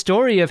told the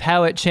story of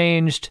how it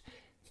changed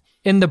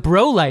in the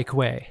bro-like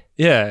way.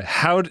 Yeah,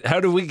 how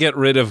do we get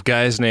rid of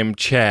guys named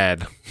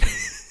Chad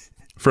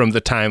from the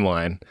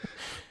timeline?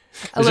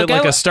 Is it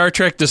a Star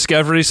Trek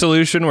Discovery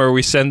solution where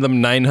we send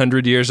them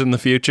 900 years in the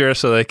future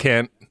so they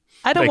can't...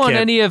 I don't want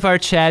any of our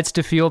Chads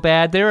to feel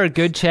bad. There are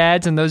good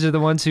Chads, and those are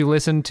the ones who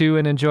listen to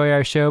and enjoy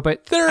our show.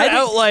 But there are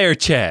outlier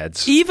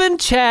Chads. Even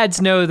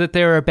Chads know that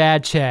there are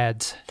bad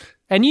Chads.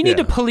 And you need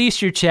to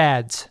police your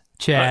Chads,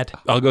 Chad.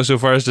 I'll go so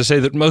far as to say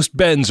that most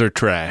Bens are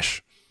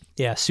trash.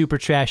 Yeah, super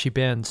trashy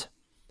Bens.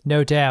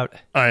 No doubt.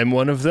 I'm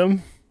one of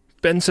them.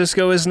 Ben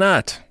Sisko is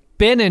not.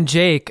 Ben and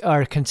Jake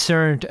are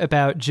concerned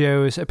about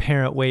Joe's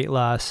apparent weight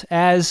loss,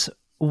 as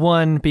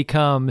one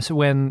becomes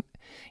when,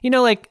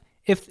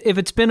 If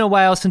it's been a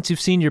while since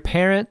you've seen your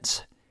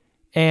parents,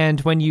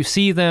 and when you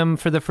see them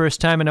for the first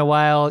time in a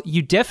while,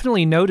 you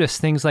definitely notice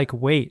things like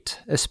weight,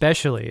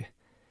 especially.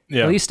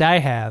 Yeah. At least I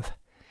have.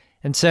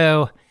 And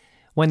so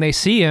when they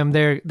see him,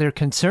 they're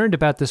concerned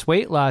about this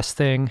weight loss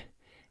thing,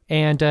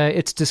 and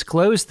it's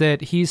disclosed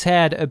that he's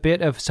had a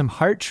bit of some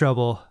heart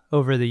trouble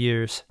over the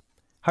years.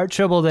 Heart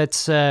trouble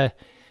that's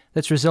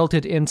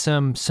resulted in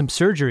some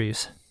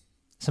surgeries,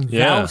 some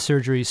valve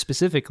surgeries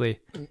specifically.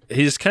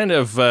 He's kind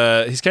of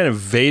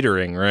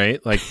Vadering,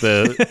 right? Like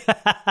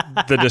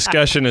the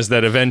discussion is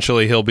that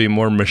eventually he'll be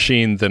more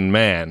machine than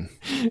man.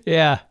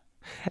 Yeah.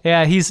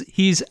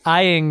 He's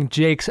eyeing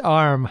Jake's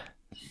arm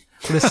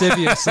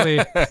lasciviously.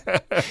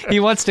 He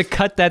wants to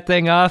cut that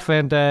thing off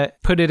and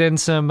put it in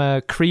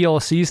some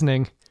Creole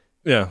seasoning.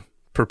 Yeah.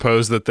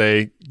 Propose that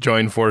they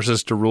join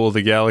forces to rule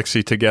the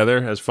galaxy together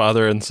as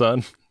father and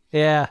son.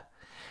 Yeah,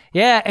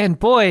 and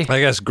boy, I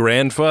guess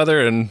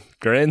grandfather and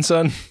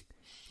grandson.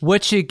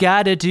 What you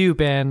gotta do,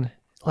 Ben?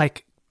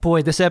 Like,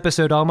 boy, this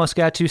episode almost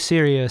got too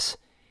serious.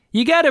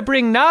 You gotta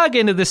bring Nog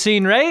into the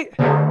scene, right?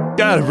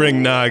 Gotta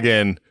bring Nog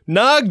in.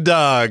 Nog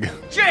Dog.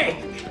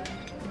 Jake!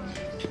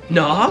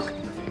 Nog?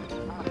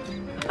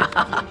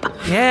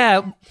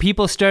 Yeah,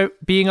 people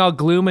start being all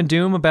gloom and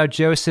doom about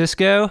Joe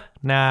Sisko.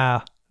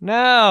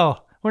 No,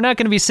 we're not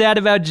going to be sad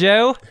about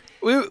Joe.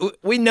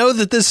 We know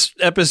that this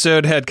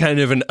episode had kind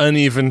of an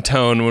uneven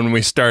tone when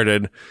we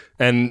started,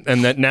 and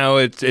that now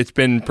it's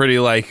been pretty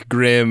like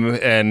grim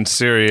and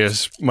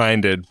serious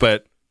minded.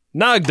 But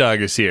Nog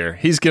Dog is here.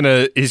 He's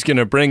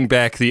gonna bring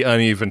back the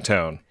uneven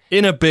tone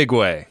in a big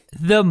way.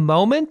 The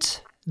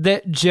moment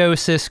that Joe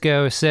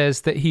Sisko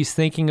says that he's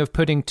thinking of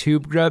putting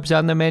tube grubs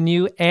on the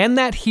menu and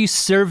that he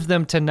served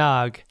them to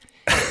Nog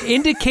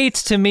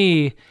indicates to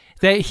me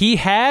that he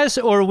has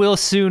or will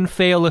soon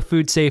fail a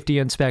food safety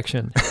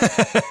inspection.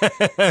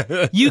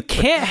 You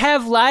can't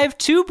have live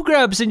tube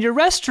grubs in your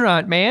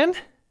restaurant, man.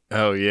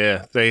 Oh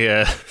yeah,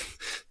 they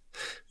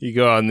you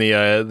go on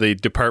the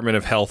Department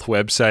of Health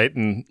website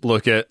and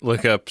look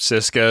up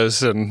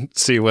Sisko's and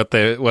see what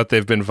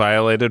they've been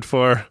violated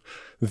for.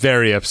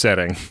 Very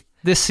upsetting.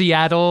 The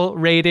Seattle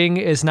rating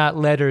is not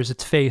letters,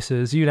 it's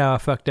faces. You know how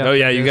fucked up. Oh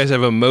yeah, you guys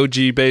have a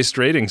emoji-based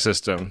rating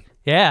system.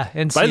 Yeah,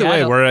 By the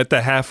way, we're at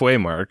the halfway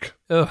mark.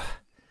 Ugh.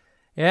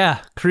 Yeah,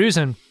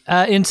 cruising.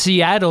 In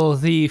Seattle,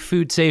 the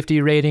food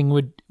safety rating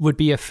would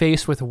be a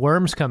face with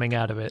worms coming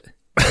out of it.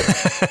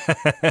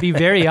 Be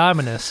very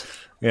ominous.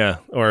 Yeah,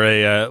 or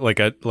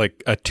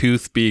a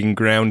tooth being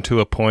ground to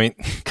a point.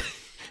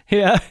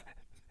 Yeah.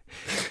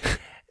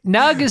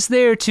 Nog is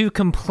there to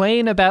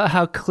complain about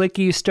how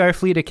cliquey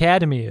Starfleet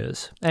Academy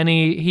is, and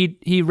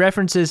he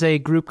references a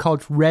group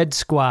called Red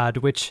Squad,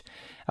 which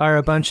are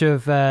a bunch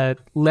of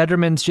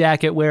Letterman's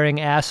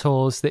jacket-wearing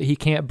assholes that he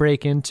can't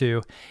break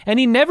into. And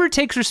he never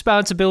takes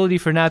responsibility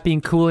for not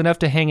being cool enough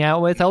to hang out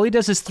with. All he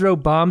does is throw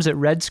bombs at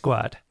Red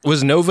Squad.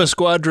 Was Nova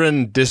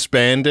Squadron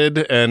disbanded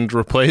and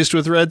replaced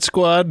with Red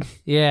Squad?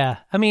 Yeah.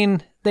 I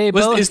mean,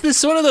 both... Is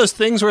this one of those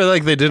things where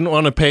like they didn't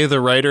want to pay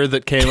the writer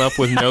that came up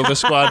with Nova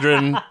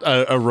Squadron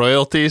a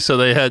royalty, so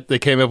they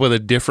came up with a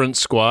different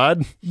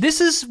squad?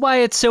 This is why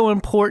it's so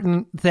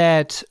important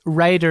that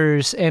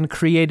writers and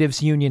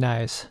creatives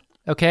unionize.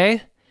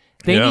 Okay?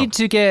 They need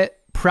to get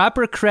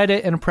proper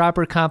credit and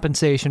proper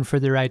compensation for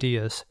their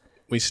ideas.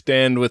 We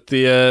stand with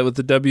the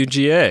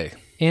WGA.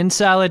 In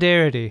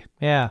solidarity,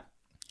 yeah.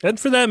 And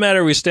for that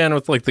matter, we stand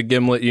with like the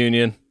Gimlet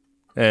Union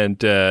and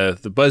the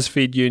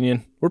BuzzFeed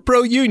Union. We're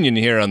pro-union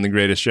here on The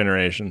Greatest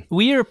Generation.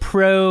 We are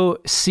pro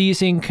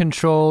seizing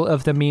control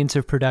of the means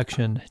of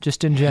production,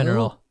 just in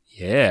general.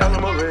 Yeah.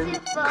 What are you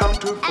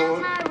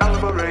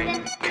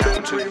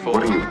doing?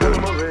 What are you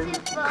doing?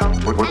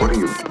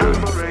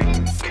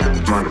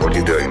 What are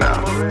you doing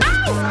now?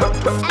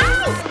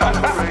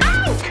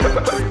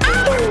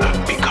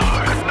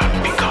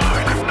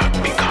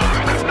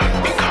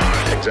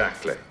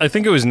 Exactly. I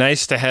think it was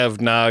nice to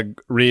have Nog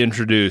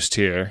reintroduced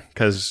here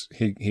because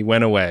he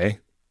went away,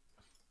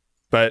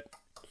 but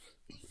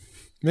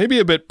maybe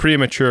a bit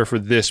premature for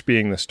this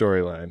being the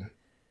storyline.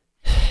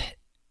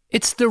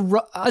 It's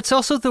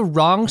also the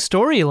wrong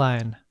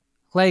storyline.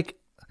 Like,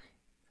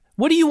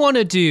 what do you want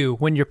to do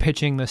when you're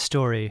pitching this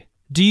story?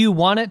 Do you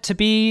want it to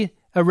be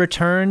a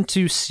return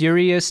to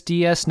serious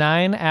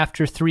DS9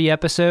 after 3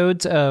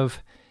 episodes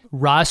of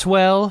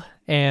Roswell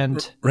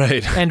and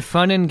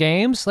fun and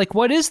games? Like,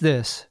 what is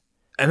this?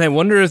 And I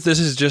wonder if this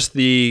is just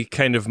the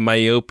kind of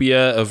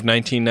myopia of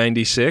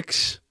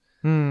 1996.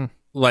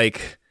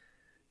 Like,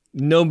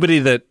 nobody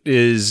that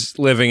is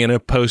living in a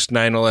post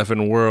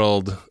 9/11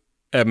 world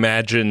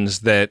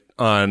imagines that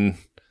on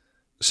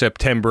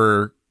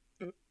September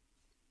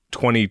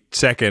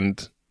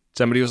 22nd,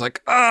 somebody was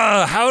like,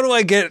 how do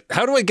I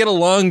get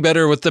along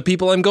better with the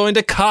people I'm going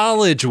to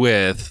college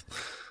with?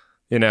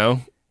 You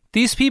know?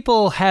 These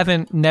people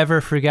haven't never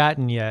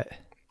forgotten yet.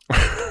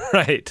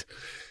 Right.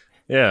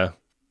 Yeah.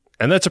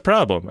 And that's a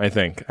problem, I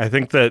think. I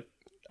think that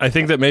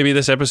maybe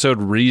this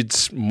episode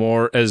reads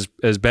more as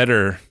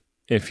better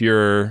if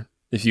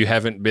you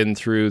haven't been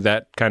through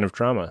that kind of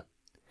trauma.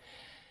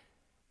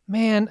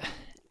 Man,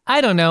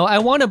 I don't know. I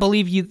want to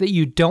believe that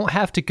you don't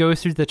have to go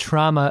through the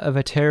trauma of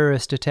a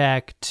terrorist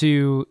attack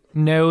to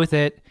know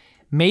that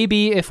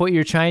maybe if what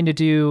you're trying to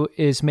do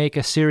is make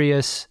a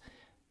serious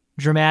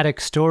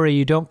dramatic story,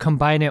 you don't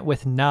combine it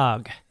with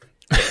Nog.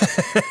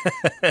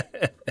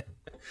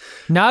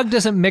 Nog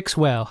doesn't mix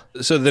well.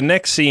 So the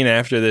next scene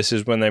after this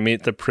is when they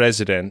meet the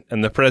president,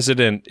 and the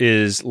president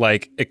is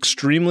like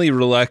extremely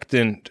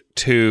reluctant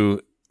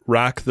to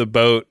rock the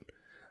boat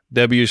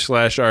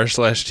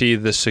W/R/T,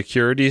 the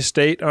security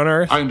state on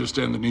Earth. I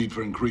understand the need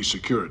for increased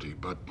security,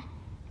 but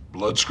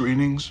blood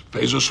screenings,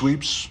 phaser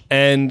sweeps.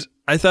 And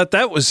I thought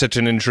that was such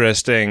an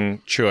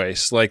interesting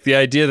choice. Like the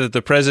idea that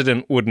the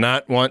president would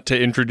not want to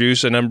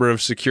introduce a number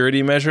of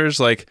security measures,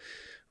 like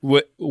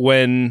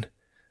when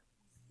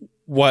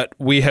what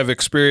we have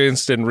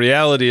experienced in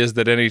reality is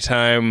that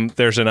anytime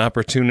there's an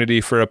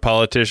opportunity for a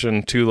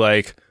politician to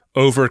like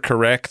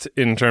overcorrect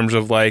in terms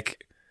of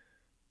like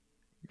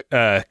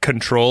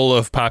control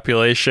of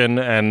population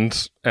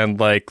and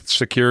like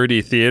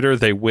security theater,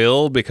 they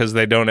will, because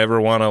they don't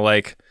ever want to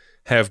like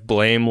have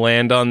blame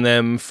land on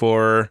them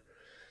for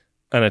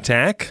an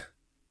attack.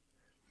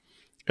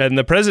 And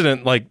the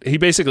president, like, he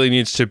basically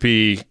needs to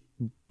be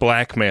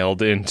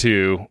blackmailed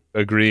into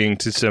agreeing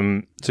to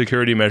some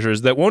security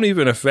measures that won't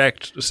even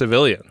affect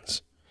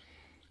civilians.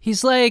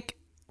 He's like,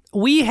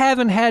 we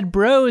haven't had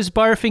bros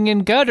barfing in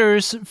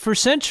gutters for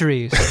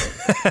centuries.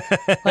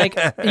 Like,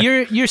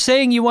 you're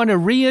saying you want to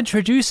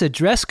reintroduce a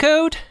dress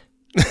code?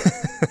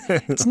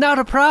 It's not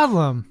a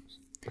problem.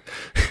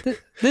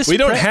 We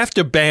don't have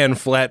to ban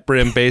flat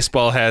brim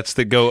baseball hats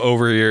that go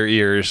over your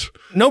ears.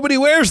 Nobody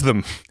wears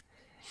them.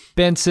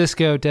 Ben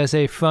Sisko does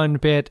a fun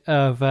bit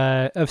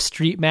of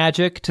street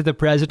magic to the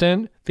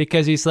president,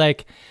 because he's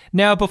like,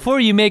 now, before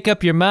you make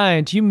up your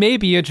mind, you may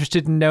be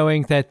interested in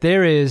knowing that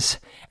there is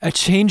a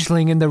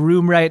changeling in the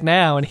room right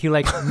now. And he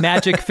like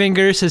magic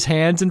fingers his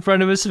hands in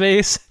front of his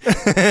face.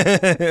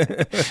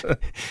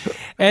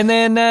 and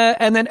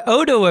then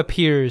Odo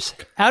appears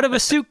out of a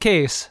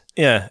suitcase.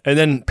 Yeah. And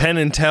then Penn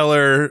and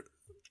Teller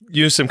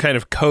use some kind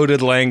of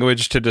coded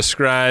language to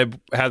describe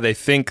how they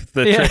think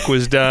the trick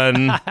was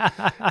done.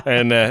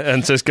 and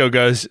Sisko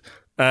goes,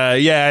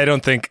 yeah, I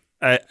don't think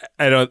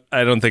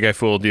I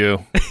fooled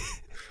you.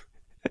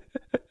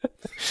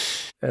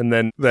 And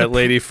then that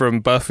lady from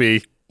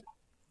Buffy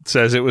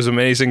says it was an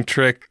amazing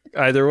trick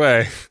either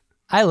way.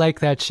 I like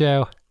that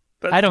show.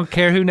 I don't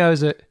care who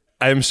knows it.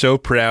 I'm so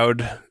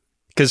proud,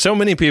 because so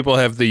many people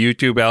have the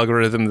YouTube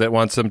algorithm that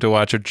wants them to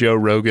watch a Joe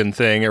Rogan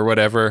thing or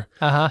whatever.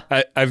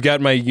 I've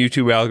got my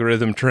YouTube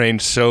algorithm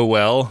trained so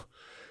well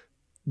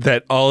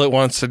that all it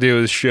wants to do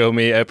is show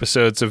me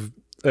episodes of,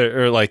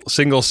 or like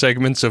single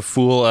segments of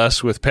Fool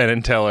Us with Penn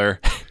and Teller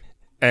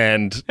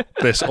and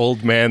this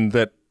old man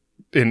that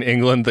in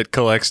England that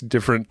collects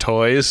different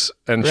toys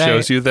and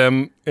shows you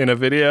them in a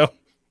video.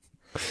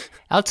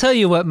 I'll tell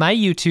you what my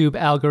YouTube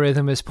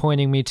algorithm is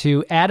pointing me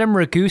to: Adam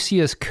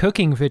Ragusia's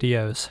cooking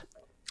videos.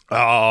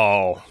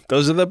 Oh,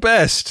 those are the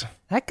best.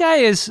 That guy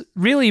is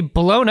really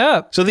blown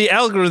up. So the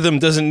algorithm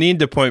doesn't need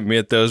to point me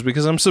at those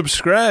because I'm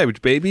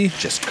subscribed, baby.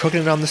 Just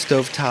cooking it on the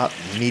stovetop,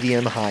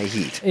 medium-high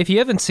heat. If you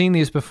haven't seen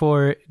these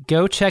before,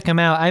 go check them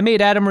out. I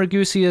made Adam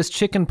Ragusia's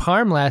chicken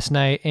parm last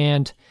night,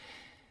 and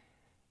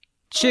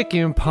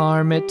chicken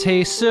parm, it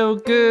tastes so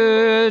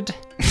good.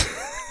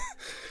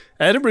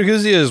 Adam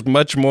Ragusia is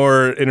much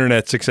more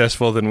internet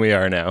successful than we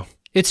are now.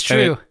 It's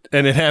true.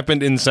 And it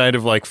happened inside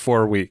of like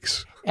 4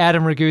 weeks.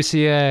 Adam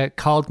Ragusia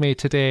called me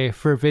today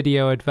for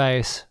video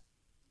advice.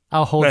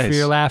 I'll hold for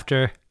your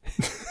laughter.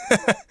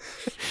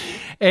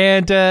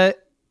 And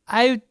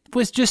I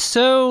was just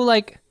so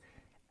like,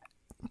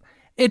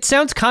 it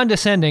sounds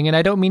condescending and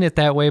I don't mean it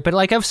that way, but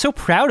like I was so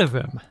proud of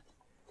him.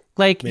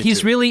 Like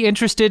he's really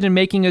interested in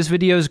making his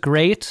videos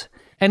great,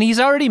 and he's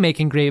already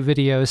making great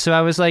videos. So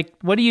I was like,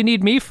 what do you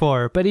need me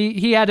for? But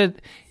he had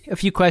a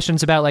few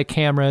questions about like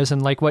cameras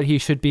and like what he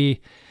should be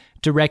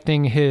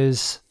directing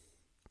his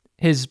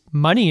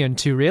money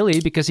into, really,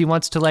 because he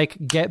wants to like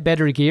get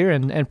better gear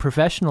and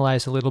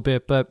professionalize a little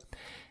bit. But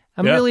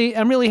I'm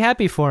really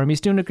happy for him. He's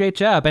doing a great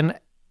job, and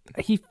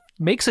he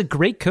makes a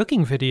great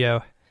cooking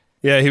video.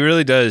 Yeah, he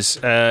really does.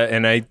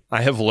 And I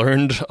have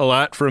learned a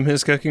lot from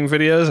his cooking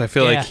videos. I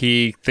feel like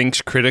he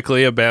thinks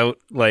critically about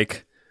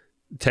like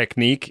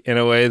technique in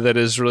a way that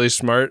is really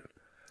smart.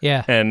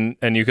 Yeah. And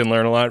you can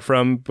learn a lot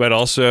from, but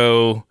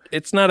also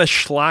it's not a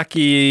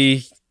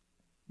schlocky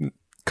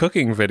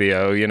cooking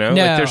video, you know?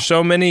 No. Like there's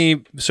so many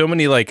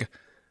like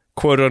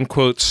quote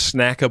unquote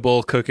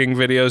snackable cooking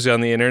videos on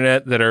the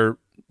internet that are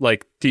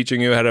like teaching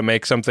you how to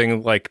make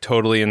something like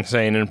totally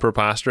insane and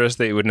preposterous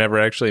that you would never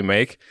actually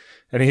make.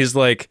 And he's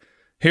like,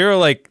 here are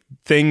like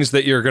things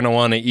that you're going to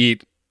want to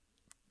eat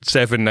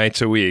 7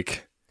 nights a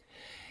week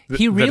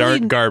that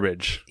aren't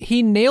garbage.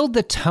 He nailed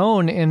the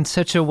tone in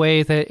such a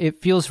way that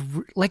it feels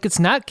like it's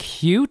not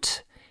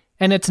cute,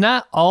 and it's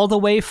not all the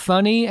way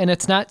funny, and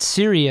it's not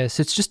serious.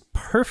 It's just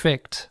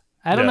perfect.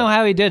 I don't know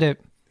how he did it.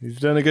 He's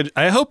done a good...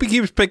 I hope he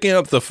keeps picking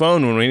up the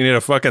phone when we need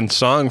a fucking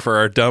song for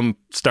our dumb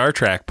Star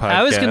Trek podcast.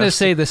 I was going to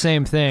say the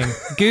same thing.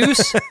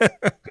 Goose,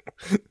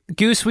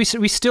 Goose,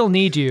 we still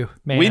need you,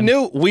 man.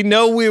 We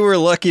know we were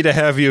lucky to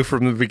have you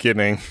from the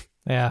beginning.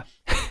 Yeah.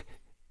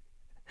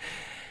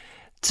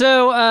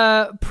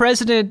 So,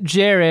 President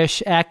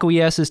Jerish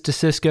acquiesces to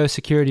Sisko's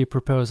security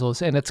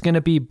proposals, and it's going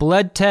to be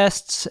blood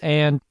tests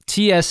and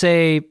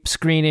TSA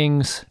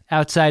screenings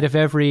outside of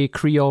every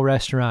Creole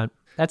restaurant.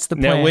 That's the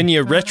plan. Now, when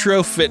you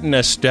retrofit in a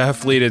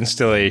Starfleet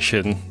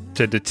installation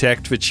to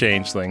detect the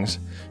changelings,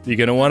 you're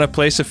going to want to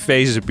place a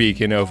phaser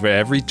beacon over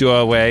every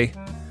doorway,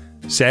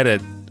 set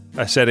at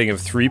a setting of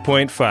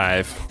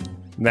 3.5.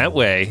 That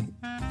way,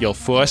 you'll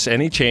force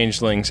any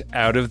changelings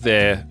out of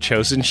their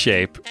chosen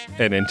shape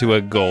and into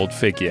a gold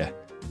figure.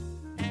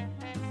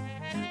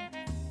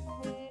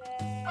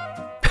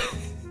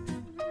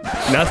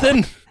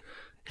 Nothing?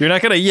 You're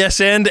not going to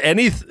yes-and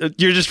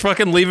you're just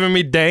fucking leaving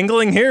me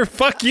dangling here?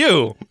 Fuck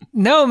you.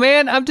 No,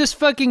 man, I'm just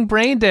fucking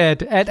brain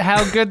dead at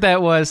how good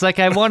that was. Like,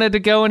 I wanted to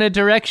go in a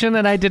direction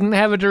and I didn't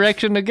have a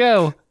direction to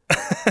go.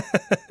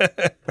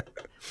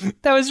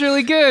 That was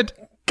really good.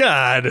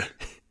 God.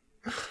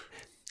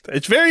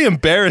 It's very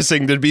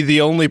embarrassing to be the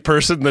only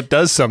person that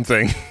does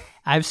something.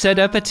 I've set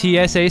up a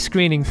TSA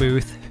screening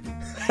booth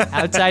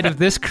outside of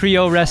this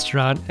Creole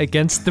restaurant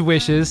against the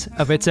wishes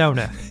of its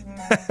owner.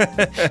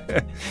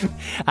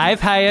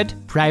 I've hired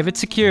private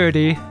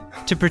security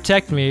to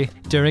protect me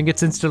during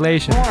its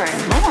installation.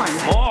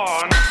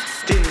 Morn.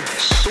 Dude,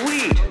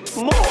 sweet.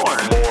 Morn.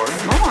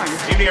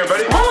 You hear,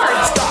 buddy?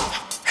 Morn. Stop.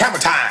 Hammer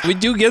time. We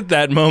do get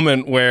that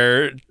moment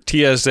where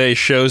TSA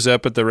shows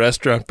up at the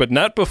restaurant, but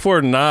not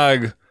before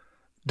Nog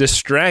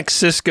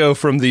distracts Sisko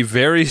from the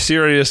very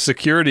serious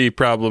security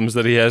problems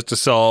that he has to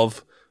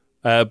solve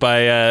by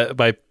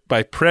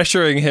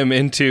pressuring him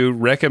into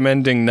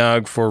recommending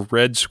Nog for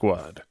Red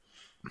Squad.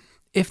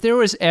 If there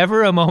was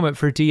ever a moment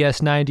for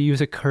DS9 to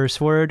use a curse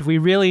word, we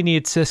really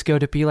need Sisko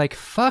to be like,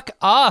 fuck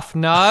off,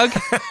 Nog.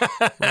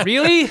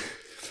 Really?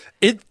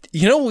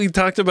 We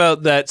talked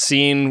about that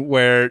scene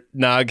where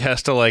Nog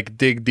has to like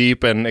dig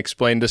deep and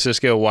explain to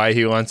Sisko why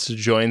he wants to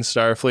join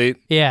Starfleet.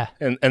 Yeah.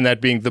 And that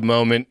being the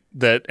moment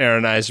that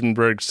Aaron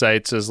Eisenberg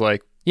cites as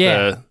like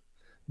the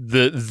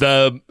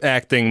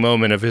acting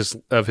moment of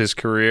his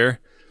career.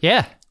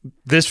 Yeah.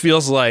 This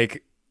feels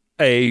like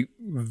a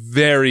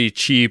very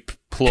cheap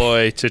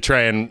ploy to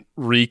try and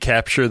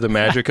recapture the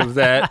magic of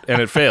that, and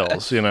it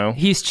fails, you know?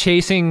 He's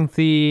chasing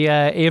the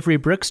Avery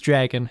Brooks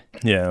dragon.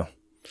 Yeah.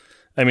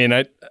 I mean,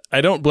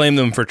 I don't blame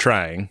them for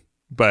trying,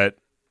 but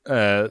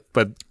It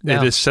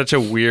is such a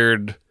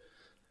weird...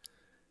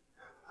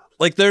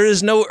 Like, there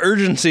is no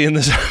urgency in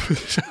this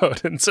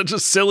episode in such a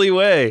silly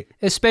way.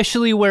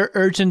 Especially where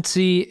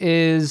urgency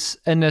is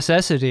a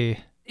necessity.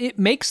 It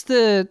makes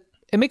the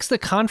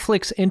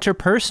conflicts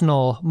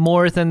interpersonal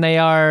more than they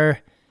are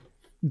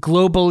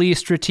globally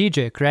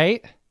strategic,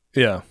 right?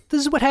 Yeah.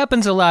 This is what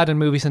happens a lot in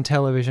movies and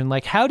television.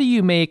 Like, how do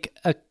you make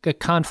a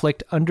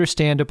conflict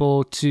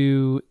understandable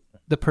to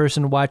the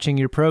person watching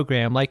your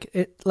program? Like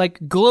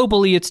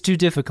globally, it's too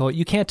difficult.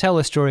 You can't tell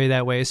a story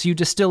that way. So you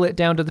distill it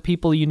down to the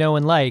people you know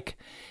and like,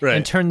 right,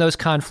 and turn those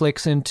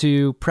conflicts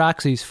into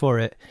proxies for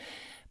it.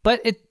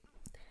 But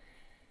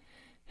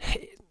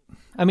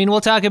I mean,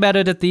 we'll talk about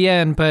it at the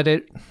end, but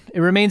it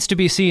remains to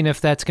be seen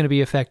if that's going to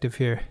be effective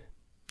here.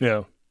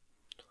 Yeah.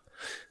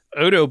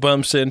 Odo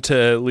bumps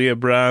into Leah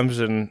Brahms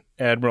and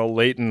Admiral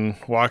Layton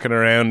walking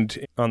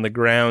around on the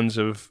grounds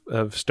of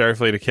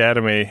Starfleet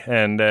Academy,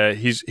 and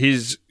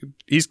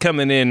he's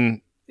coming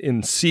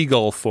in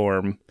seagull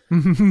form.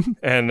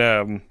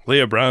 And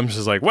Leah Brahms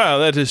is like, "Wow,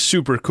 that is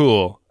super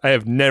cool. I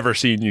have never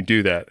seen you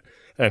do that."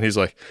 And he's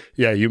like,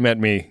 "Yeah, you met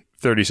me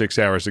 36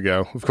 hours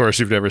ago. Of course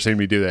you've never seen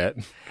me do that."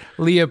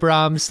 Leah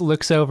Brahms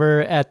looks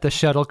over at the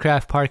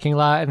shuttlecraft parking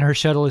lot, and her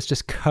shuttle is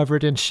just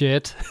covered in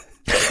shit.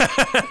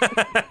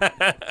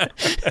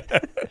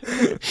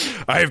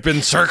 I've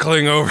been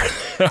circling over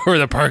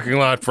the parking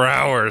lot for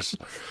hours.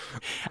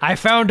 I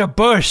found a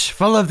bush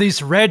full of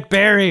these red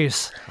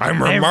berries.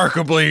 I'm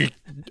remarkably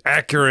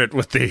accurate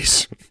with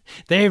these.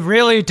 They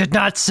really did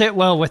not sit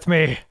well with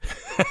me.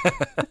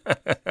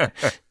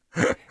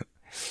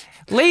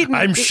 Layton,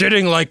 I'm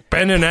shitting like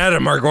Ben and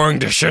Adam are going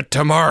to shit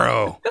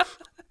tomorrow.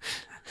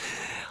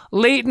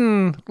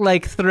 Layton,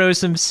 throws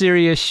some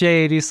serious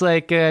shade. He's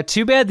like,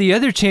 too bad the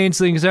other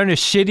changelings aren't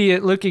as shitty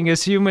at looking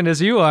as human as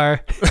you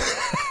are.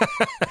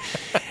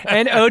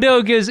 And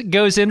Odo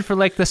goes in for,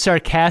 the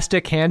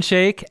sarcastic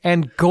handshake,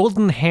 and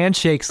golden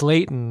handshakes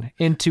Layton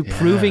into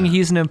proving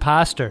he's an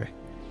imposter.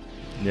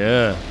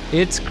 Yeah.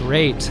 It's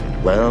great.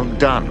 Well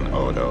done,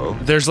 Odo.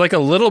 There's a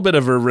little bit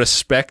of a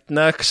respect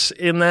nux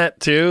in that,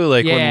 too.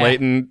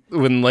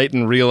 When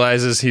Layton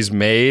realizes he's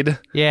made.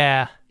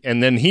 Yeah.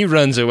 And then he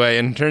runs away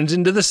and turns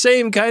into the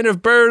same kind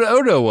of bird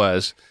Odo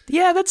was.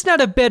 Yeah, that's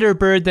not a better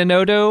bird than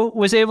Odo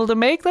was able to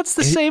make. That's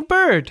the same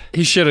bird.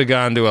 He should have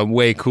gone to a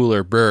way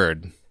cooler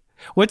bird.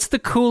 What's the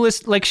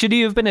coolest? Should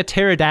he have been a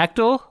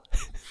pterodactyl?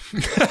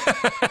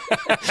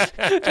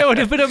 That would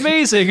have been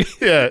amazing.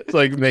 Yeah, it's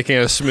like making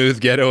a smooth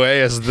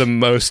getaway as the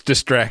most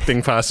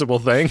distracting possible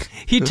thing.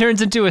 He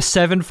turns into a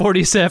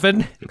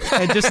 747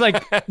 and just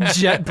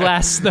jet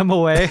blasts them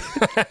away.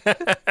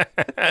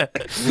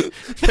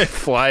 They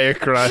fly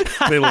across,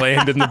 they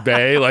land in the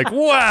bay,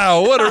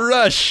 wow, what a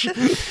rush.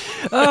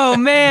 Oh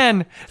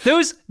man,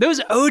 those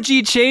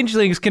OG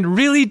changelings can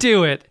really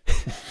do it.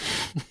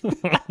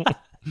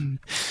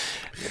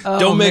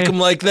 Don't make them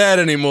like that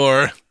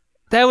anymore.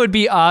 That would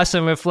be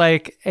awesome if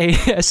like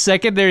a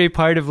secondary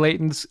part of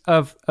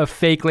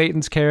fake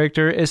Layton's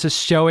character is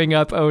just showing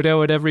up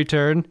Odo at every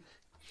turn.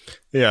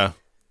 Yeah.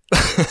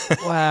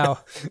 Wow.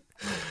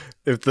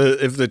 If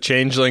the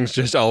changelings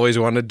just always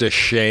wanted to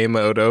shame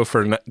Odo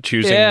for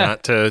choosing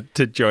not to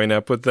join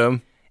up with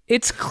them.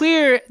 It's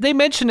clear, they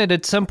mention it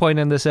at some point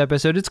in this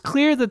episode, it's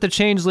clear that the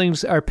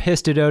changelings are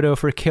pissed at Odo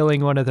for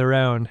killing one of their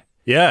own.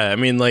 Yeah, I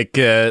mean, like,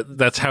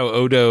 that's how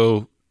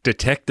Odo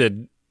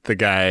detected the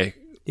guy.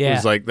 Yeah. It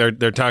was like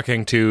they're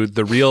talking to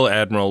the real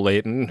Admiral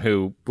Layton,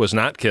 who was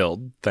not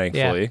killed,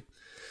 thankfully.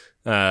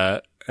 Yeah.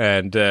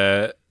 And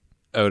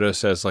Odo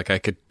says, like, I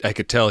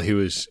could tell he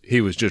was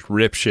just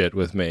rip shit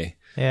with me.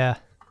 Yeah.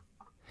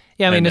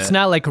 Yeah, I mean, it's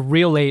not like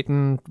real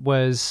Layton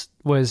was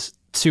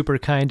super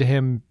kind to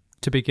him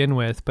to begin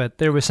with, but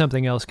there was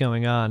something else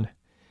going on.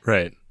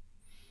 Right.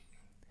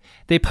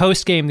 They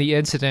post-game the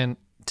incident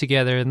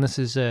together, and this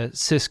is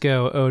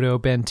Sisko, Odo,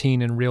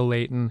 Benteen, and real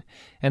Layton.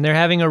 And they're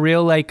having a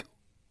real, like,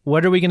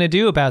 what are we going to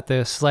do about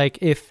this? Like,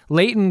 if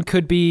Layton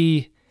could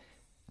be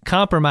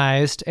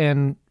compromised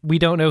and we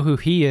don't know who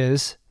he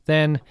is,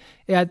 then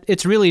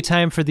it's really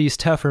time for these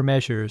tougher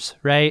measures,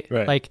 right?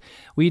 Like,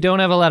 we don't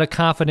have a lot of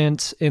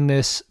confidence in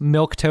this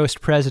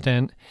milquetoast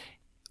president,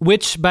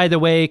 which, by the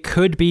way,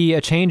 could be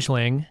a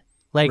changeling.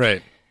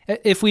 Like,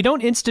 if we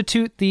don't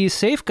institute these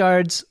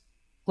safeguards,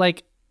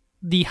 like,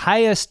 the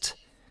highest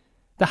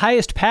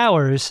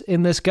powers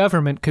in this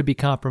government could be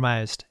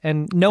compromised,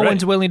 and no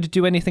one's willing to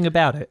do anything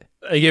about it.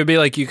 It'd be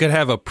like you could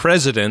have a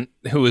president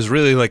who was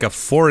really like a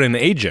foreign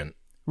agent.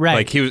 Right.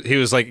 Like he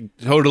was like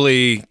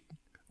totally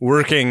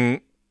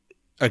working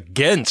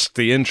against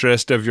the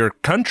interest of your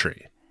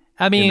country.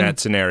 I mean, in that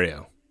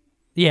scenario.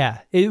 Yeah,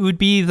 it would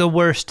be the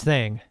worst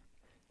thing.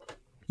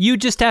 You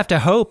just have to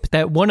hope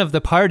that one of the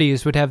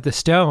parties would have the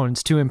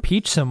stones to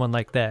impeach someone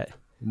like that.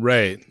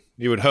 Right.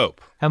 You would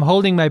hope. I'm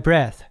holding my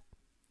breath.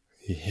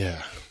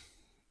 Yeah.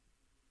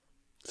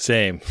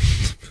 Same.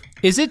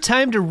 Is it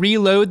time to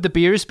reload the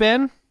beers,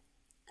 Ben?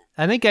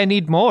 I think I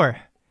need more.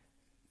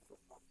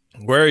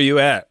 Where are you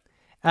at?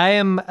 I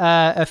am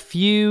a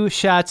few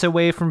shots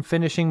away from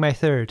finishing my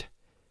third.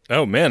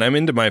 Oh, man, I'm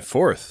into my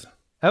fourth.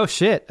 Oh,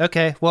 shit.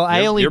 Okay.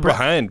 Well, you're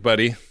behind,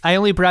 buddy. I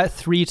only brought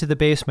 3 to the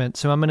basement,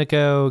 so I'm going to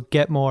go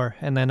get more,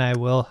 and then I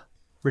will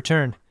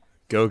return.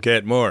 Go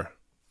get more.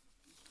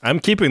 I'm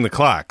keeping the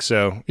clock,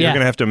 so you're going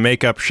to have to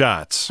make up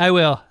shots. I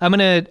will. I'm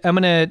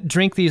gonna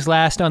drink these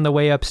last on the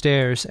way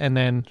upstairs, and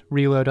then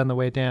reload on the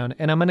way down,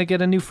 and I'm going to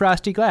get a new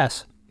frosty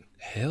glass.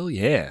 Hell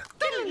yeah.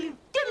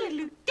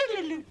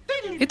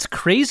 It's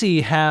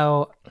crazy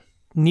how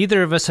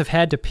neither of us have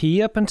had to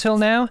pee up until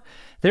now.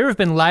 There have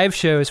been live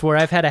shows where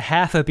I've had a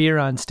half a beer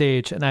on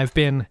stage and I've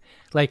been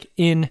like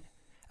in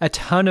a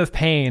ton of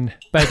pain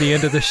by the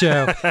end of the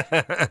show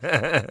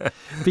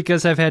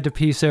because I've had to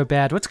pee so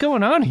bad. What's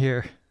going on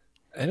here?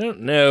 I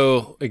don't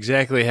know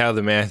exactly how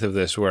the math of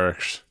this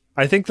works.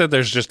 I think that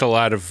there's just a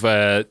lot of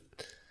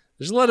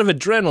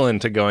adrenaline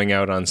to going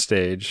out on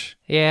stage.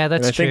 Yeah,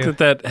 that's true. I think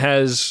that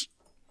has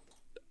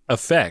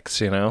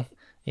effects, you know?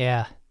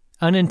 Yeah.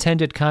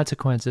 Unintended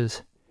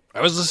consequences. I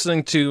was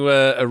listening to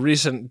a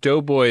recent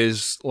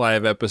Doughboys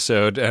live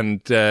episode,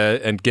 and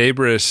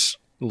Gabrus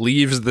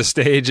leaves the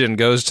stage and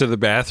goes to the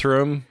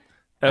bathroom.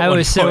 I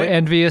was so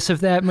envious of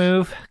that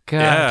move.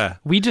 God,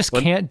 we just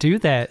can't do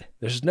that.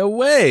 There's no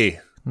way.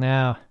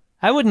 No,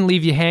 I wouldn't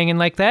leave you hanging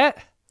like that.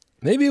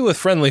 Maybe with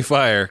friendly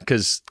fire,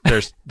 because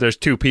there's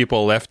 2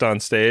 people left on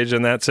stage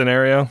in that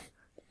scenario.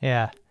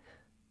 Yeah.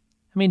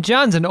 I mean,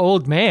 John's an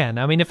old man.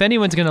 I mean, if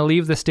anyone's going to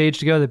leave the stage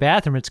to go to the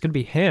bathroom, it's going to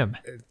be him.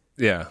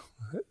 Yeah.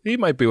 He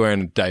might be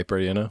wearing a diaper,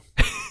 you know?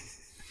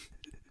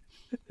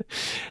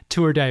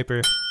 Tour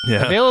diaper.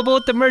 Yeah. Available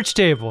at the merch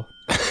table.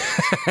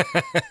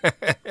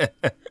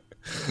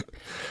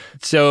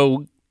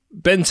 So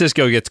Ben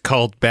Sisko gets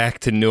called back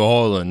to New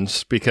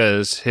Orleans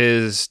because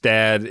his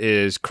dad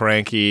is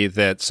cranky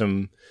that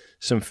some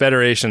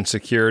Federation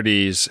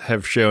securities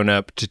have shown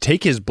up to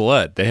take his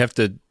blood. They have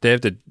to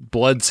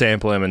blood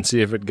sample him and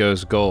see if it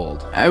goes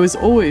gold. I was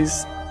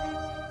always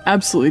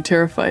absolutely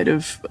terrified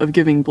of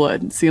giving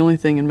blood. It's the only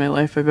thing in my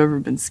life I've ever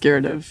been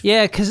scared of.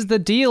 Yeah, because the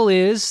deal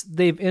is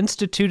they've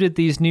instituted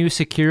these new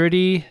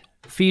security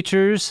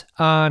features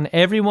on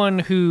everyone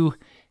who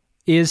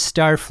is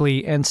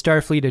Starfleet and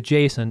Starfleet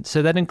adjacent.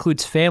 So that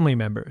includes family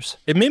members.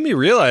 It made me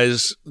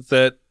realize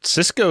that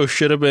Sisko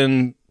should have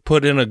been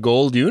put in a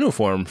gold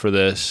uniform for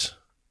this.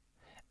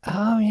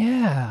 Oh,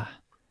 yeah.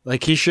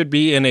 Like, he should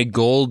be in a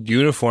gold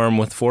uniform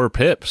with 4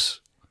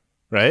 pips,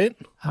 right?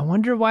 I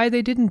wonder why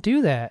they didn't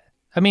do that.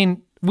 I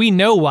mean, we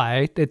know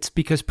why. It's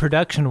because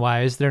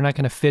production-wise, they're not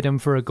going to fit him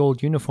for a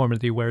gold uniform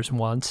that he wears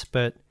once.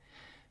 But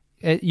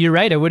you're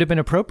right; it would have been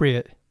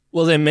appropriate.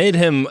 Well, they made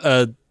him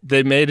a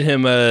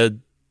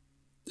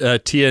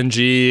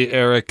TNG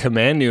era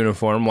command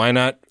uniform. Why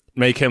not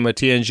make him a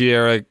TNG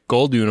era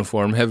gold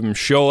uniform? Have him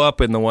show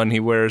up in the one he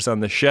wears on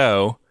the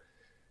show,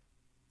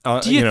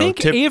 Do you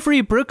think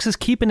Avery Brooks is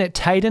keeping it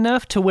tight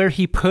enough to where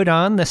he put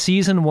on the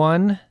season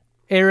 1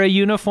 era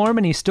uniform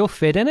and he still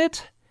fit in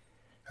it?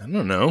 I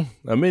don't know.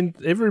 I mean,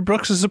 Avery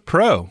Brooks is a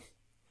pro.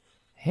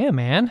 Yeah,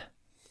 man.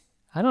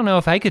 I don't know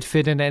if I could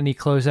fit into any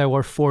clothes I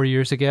wore 4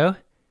 years ago.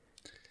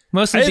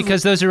 Mostly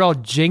because those are all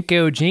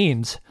Jinko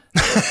jeans.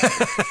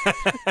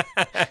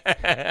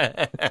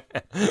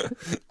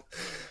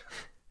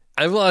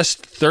 I've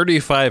lost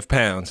 35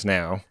 pounds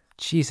now.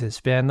 Jesus,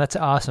 Ben, that's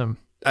awesome.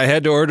 I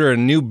had to order a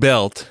new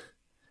belt,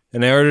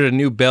 and I ordered a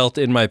new belt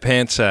in my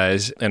pant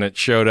size, and it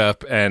showed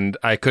up, and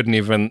I couldn't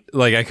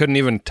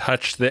even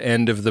touch the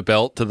end of the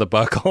belt to the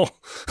buckle.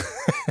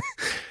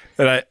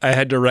 And I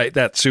had to write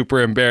that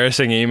super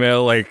embarrassing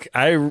email, like,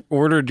 I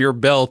ordered your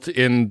belt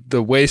in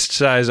the waist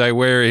size I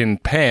wear in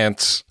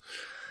pants,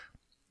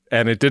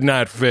 and it did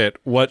not fit.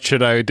 What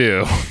should I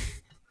do?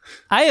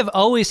 I have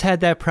always had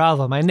that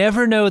problem. I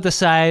never know the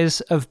size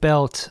of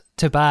belt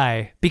to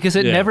buy because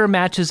it never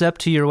matches up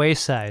to your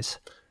waist size.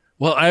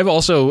 Well, I've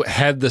also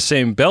had the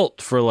same belt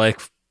for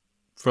like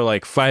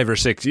 5 or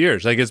 6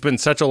 years. Like, it's been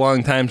such a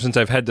long time since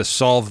I've had to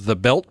solve the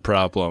belt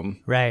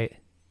problem. Right.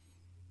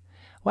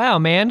 Wow,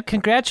 man!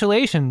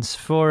 Congratulations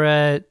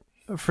for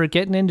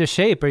getting into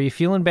shape. Are you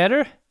feeling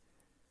better?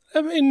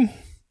 I mean,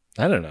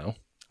 I don't know.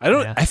 I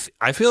don't. Yeah.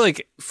 I feel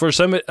like for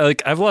some,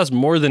 like, I've lost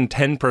more than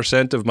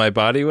 10% of my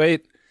body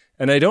weight,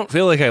 and I don't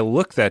feel like I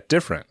look that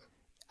different.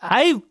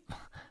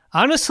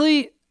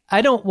 Honestly,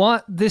 I don't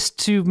want this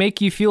to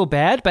make you feel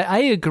bad, but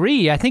I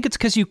agree. I think it's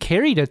because you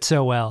carried it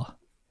so well.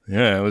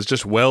 Yeah, it was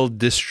just well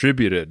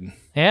distributed.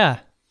 Yeah.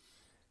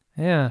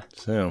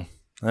 So,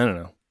 I don't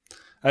know.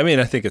 I mean,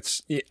 I think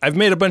I've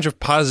made a bunch of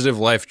positive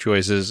life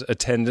choices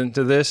attendant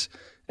to this,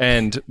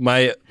 and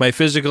my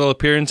physical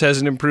appearance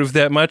hasn't improved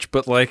that much,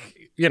 but,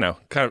 like, you know,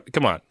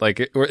 come on. Like,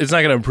 it's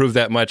not going to improve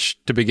that much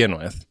to begin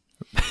with.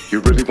 You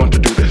really want to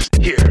do this?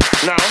 Here,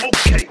 now,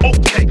 okay,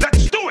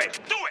 let's do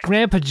it!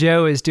 Grandpa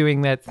Joe is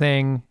doing that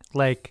thing,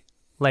 like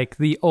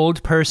the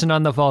old person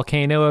on the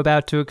volcano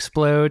about to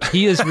explode.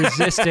 He is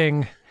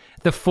resisting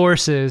the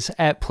forces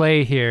at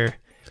play here.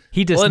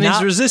 He does not.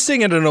 He's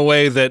resisting it in a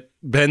way that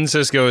Ben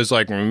Sisko is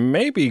like,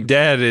 maybe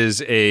Dad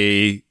is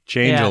a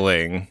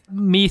changeling. Yeah.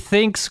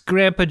 Methinks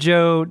Grandpa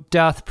Joe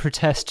doth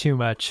protest too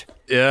much.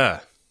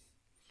 Yeah.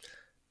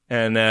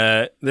 And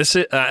I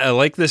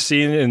like this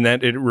scene in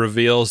that it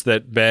reveals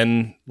that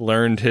Ben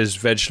learned his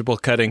vegetable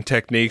cutting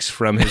techniques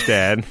from his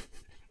dad.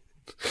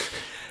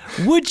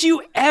 Would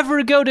you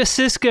ever go to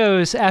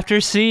Sisko's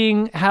after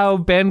seeing how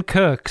Ben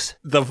cooks?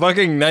 The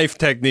fucking knife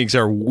techniques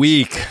are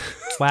weak.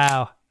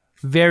 Wow.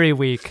 Very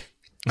weak.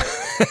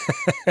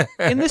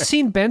 In this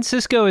scene, Ben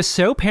Sisko is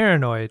so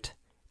paranoid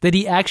that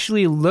he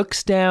actually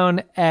looks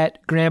down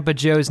at Grandpa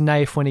Joe's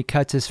knife when he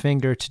cuts his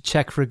finger to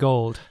check for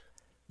gold.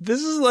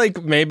 This is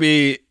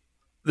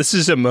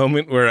a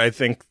moment where I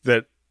think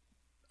that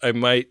I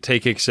might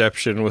take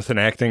exception with an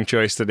acting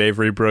choice that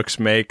Avery Brooks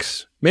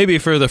makes, maybe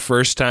for the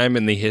first time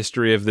in the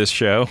history of this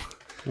show.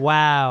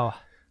 Wow.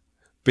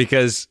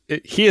 Because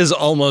he is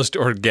almost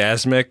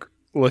orgasmic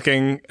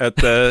looking at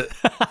the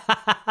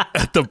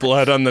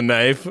blood on the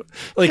knife.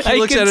 Like, he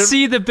looks I at can it.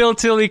 see the Bill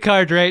Tilley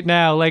card right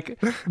now.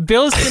 Like,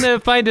 Bill's gonna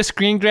find a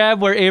screen grab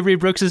where Avery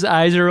Brooks's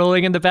eyes are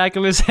rolling in the back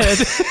of his head.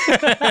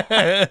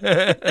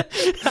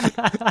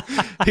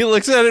 He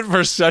looks at it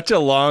for such a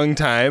long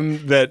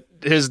time that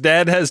his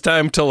dad has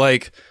time to,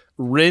 like,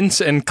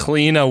 rinse and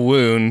clean a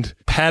wound,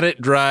 pat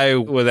it dry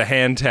with a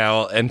hand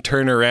towel, and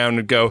turn around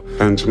and go,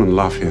 Benjamin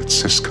Lafayette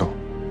Sisko.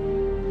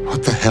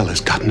 What the hell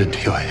has gotten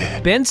into your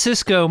head? Ben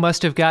Sisko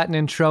must have gotten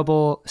in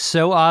trouble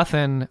so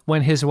often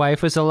when his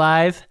wife was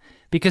alive,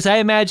 because I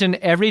imagine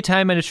every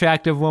time an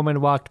attractive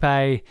woman walked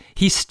by,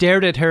 he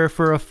stared at her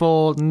for a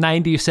full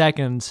 90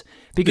 seconds,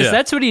 because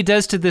that's what he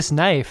does to this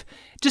knife.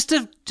 Just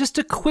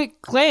a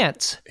quick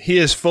glance. He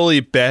is fully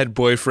bad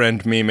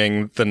boyfriend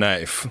memeing the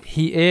knife.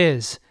 He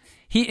is,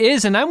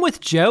 and I'm with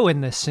Joe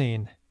in this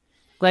scene.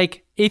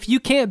 Like, if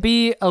you can't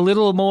be a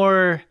little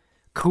more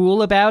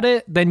cool about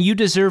it, then you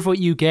deserve what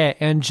you get.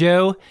 And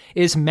Joe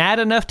is mad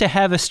enough to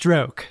have a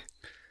stroke.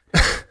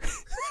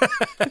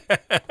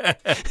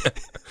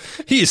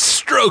 He's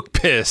stroke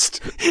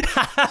pissed.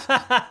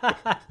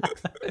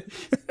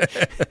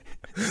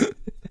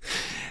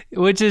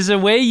 Which is a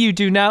way you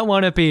do not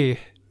want to be.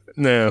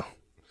 No,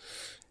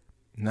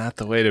 not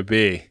the way to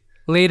be.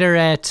 Later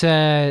at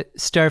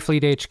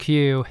Starfleet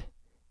HQ,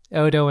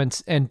 Odo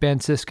and Ben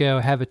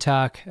Sisko have a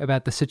talk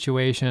about the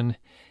situation.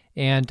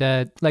 And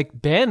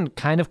Ben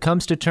kind of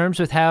comes to terms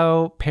with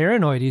how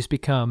paranoid he's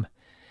become.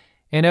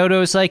 And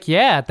Odo's like,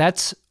 yeah,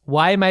 that's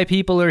why my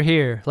people are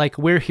here. Like,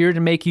 we're here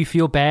to make you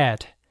feel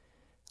bad.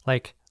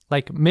 Like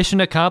mission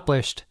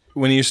accomplished.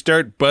 When you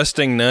start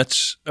busting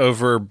nuts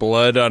over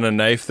blood on a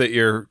knife that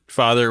your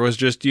father was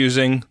just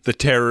using, the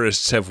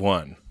terrorists have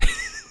won.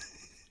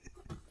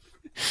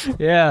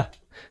 Yeah.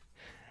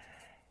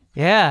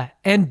 Yeah,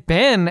 and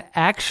Ben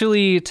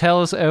actually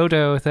tells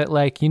Odo that,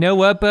 like, you know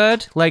what,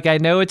 bud? Like, I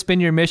know it's been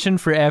your mission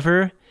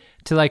forever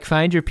to, like,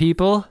 find your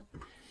people.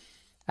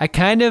 I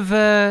kind of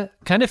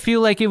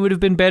feel like it would have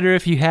been better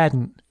if you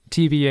hadn't,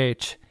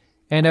 TBH.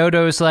 And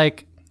Odo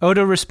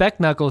respect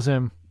knuckles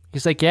him.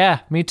 He's like,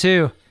 yeah, me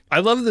too. I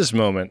love this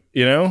moment,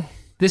 you know?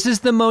 This is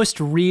the most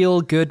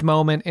real good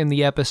moment in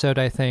the episode,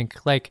 I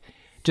think. Like,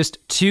 just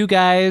two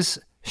guys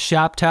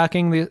shop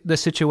talking the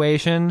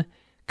situation,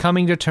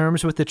 coming to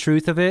terms with the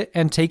truth of it,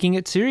 and taking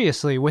it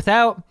seriously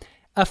without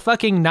a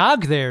fucking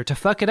Nog there to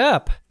fuck it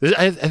up.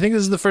 I think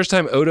this is the first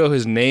time Odo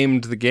has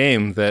named the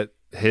game that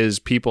his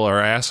people are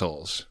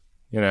assholes,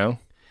 you know?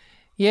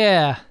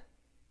 Yeah.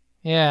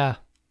 Yeah.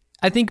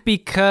 I think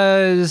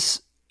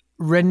because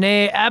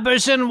Rene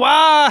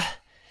Aubergenois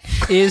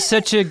is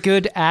such a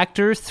good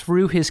actor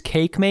through his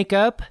cake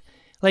makeup.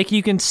 Like,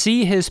 you can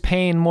see his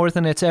pain more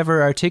than it's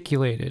ever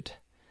articulated.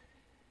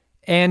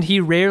 And he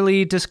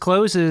rarely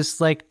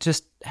discloses, like,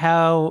 just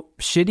how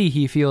shitty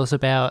he feels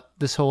about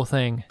this whole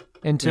thing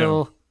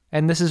until... Yeah.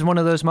 And this is one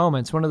of those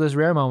moments, one of those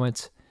rare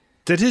moments.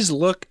 Did his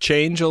look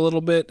change a little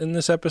bit in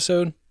this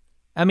episode?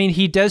 I mean,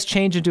 he does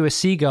change into a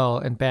seagull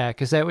and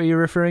back. Is that what you're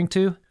referring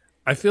to?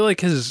 I feel like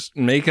his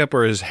makeup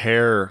or his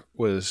hair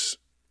was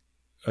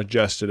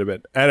adjusted a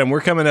bit. Adam, we're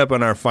coming up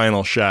on our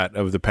final shot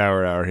of the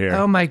Power Hour here.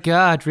 Oh my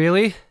God,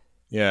 really?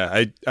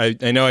 Yeah,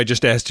 I know I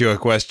just asked you a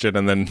question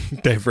and then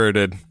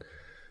diverted.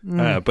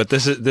 But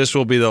this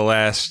will be the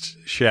last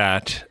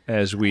shot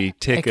as we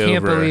tick over. I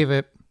can't believe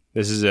it.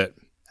 This is it.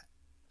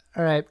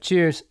 All right,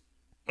 cheers.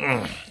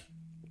 I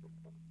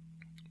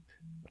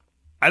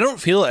don't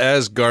feel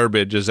as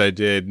garbage as I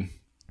did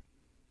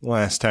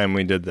last time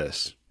we did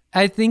this.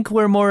 I think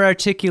we're more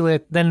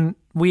articulate than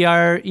we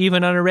are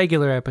even on a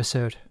regular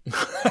episode.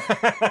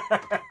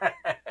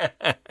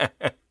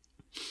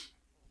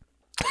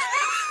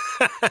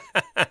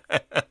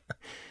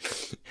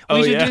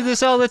 We should do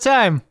this all the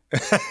time.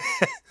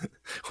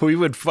 We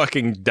would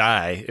fucking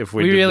die if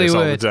we did really this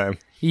would. all the time.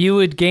 You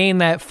would gain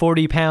that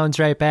 40 pounds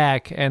right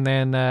back, and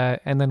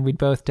then we'd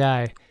both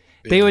die.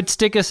 Yeah. They would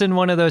stick us in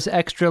one of those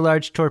extra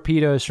large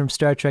torpedoes from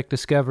Star Trek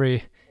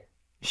Discovery,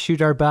 shoot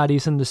our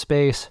bodies into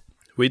space.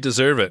 We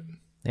deserve it.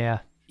 Yeah.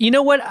 You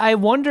know what? I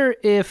wonder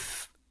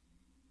if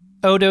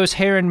Odo's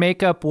hair and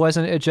makeup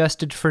wasn't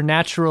adjusted for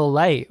natural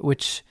light,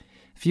 which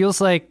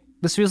feels like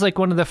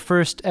one of the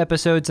first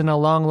episodes in a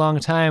long, long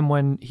time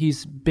when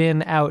he's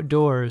been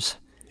outdoors.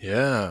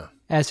 Yeah.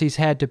 As he's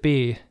had to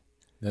be.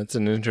 That's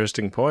an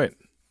interesting point.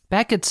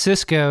 Back at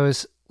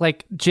Sisko's,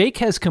 like, Jake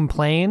has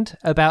complained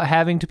about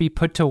having to be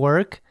put to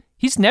work.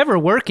 He's never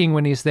working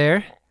when he's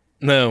there.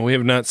 No, we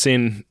have not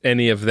seen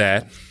any of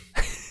that.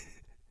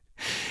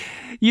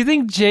 You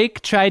think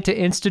Jake tried to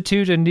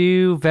institute a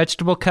new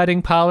vegetable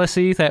cutting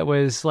policy that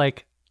was,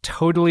 like,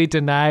 totally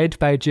denied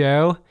by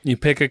Joe? You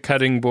pick a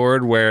cutting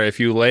board where if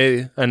you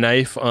lay a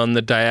knife on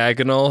the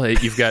diagonal,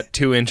 you've got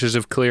 2 inches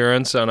of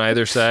clearance on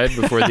either side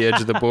before the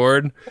edge of the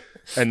board.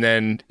 And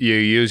then you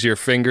use your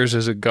fingers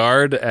as a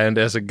guard and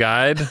as a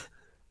guide.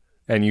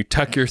 And you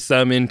tuck your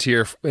thumb into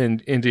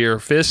your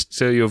fist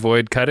so you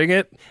avoid cutting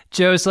it.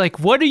 Joe's like,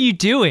 what are you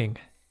doing?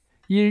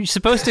 You're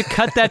supposed to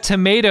cut that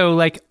tomato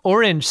like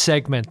orange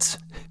segments.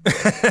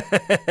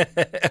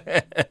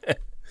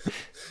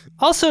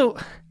 Also,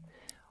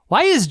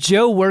 why is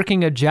Joe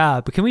working a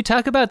job? Can we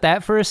talk about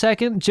that for a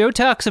second? Joe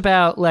talks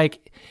about,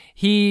 like,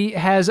 he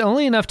has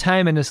only enough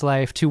time in his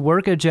life to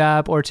work a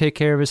job or take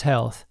care of his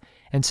health.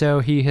 And so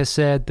he has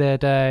said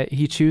that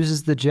he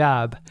chooses the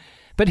job.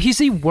 But is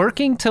he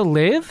working to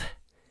live?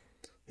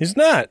 He's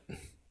not.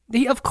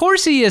 Of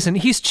course he isn't.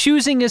 He's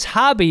choosing his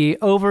hobby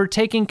over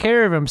taking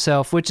care of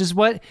himself, which is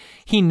what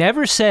he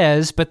never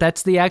says, but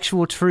that's the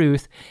actual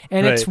truth.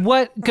 And It's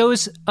what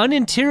goes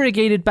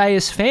uninterrogated by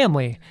his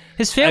family.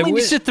 His family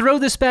needs to throw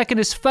this back in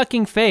his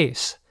fucking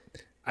face.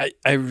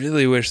 I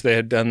really wish they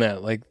had done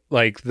that.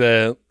 Like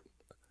the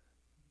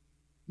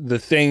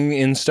thing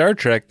in Star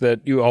Trek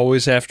that you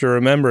always have to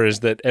remember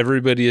is that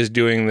everybody is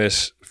doing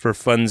this for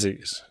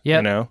funsies. Yep.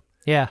 You know?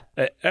 Yeah.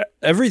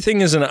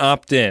 Everything is an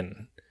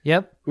opt-in.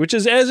 Yep. Which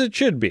is as it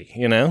should be,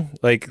 you know?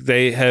 Like,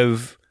 they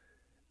have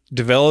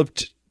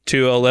developed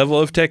to a level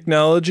of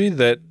technology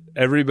that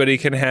everybody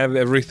can have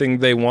everything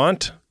they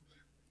want.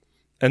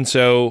 And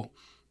so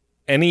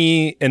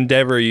any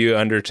endeavor you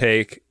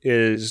undertake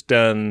is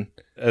done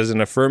as an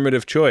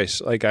affirmative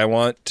choice. Like, I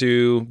want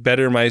to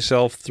better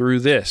myself through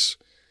this.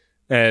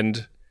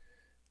 And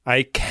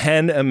I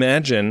can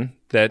imagine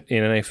that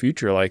in a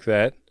future like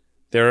that,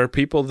 there are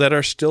people that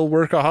are still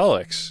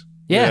workaholics.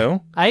 Yeah, you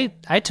know?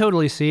 I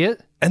totally see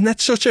it. And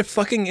that's such a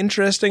fucking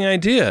interesting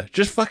idea.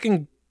 Just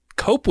fucking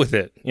cope with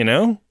it, you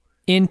know?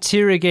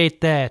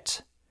 Interrogate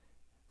that.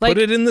 Put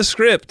it in the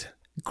script.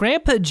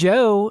 Grandpa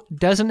Joe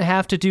doesn't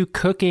have to do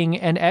cooking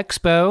and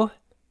expo.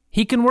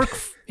 He can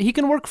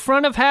work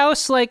front of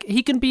house, like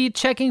he can be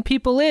checking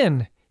people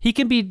in. He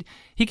can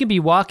be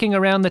walking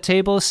around the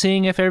table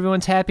seeing if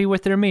everyone's happy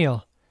with their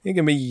meal. He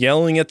can be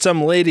yelling at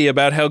some lady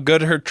about how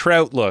good her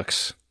trout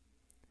looks.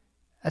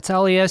 That's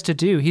all he has to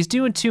do. He's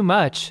doing too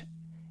much.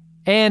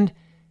 And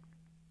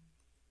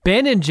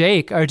Ben and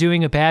Jake are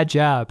doing a bad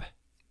job.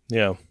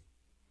 Yeah.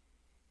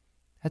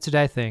 That's what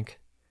I think.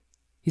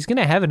 He's going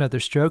to have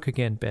another stroke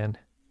again, Ben.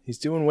 He's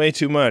doing way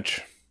too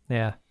much.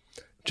 Yeah.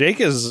 Jake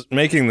is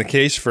making the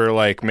case for,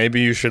 like,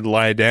 maybe you should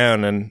lie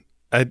down, and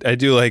I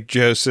do like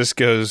Joe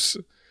Sisko's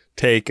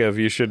take of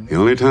you should... The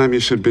only time you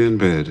should be in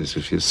bed is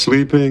if you're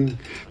sleeping,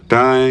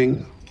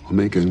 dying, or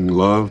making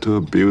love to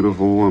a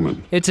beautiful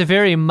woman. It's a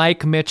very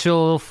Mike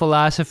Mitchell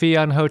philosophy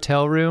on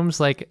hotel rooms.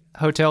 Like,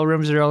 hotel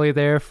rooms are only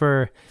there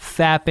for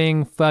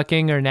fapping,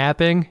 fucking, or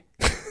napping.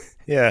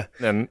 Yeah,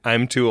 and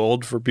I'm too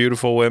old for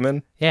beautiful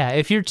women. Yeah,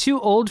 if you're too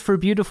old for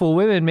beautiful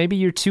women, maybe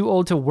you're too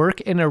old to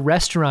work in a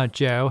restaurant,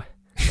 Joe.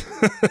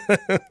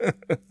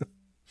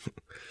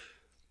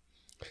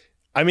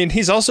 I mean,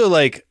 he's also,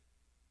 like,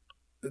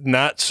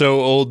 not so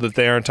old that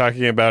they aren't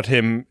talking about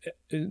him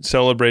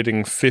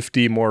celebrating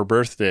 50 more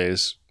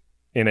birthdays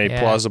in a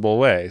plausible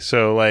way.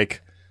 So,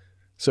 like,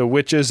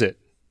 which is it?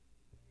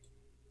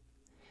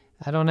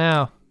 I don't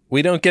know.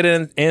 We don't get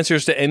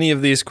answers to any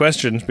of these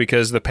questions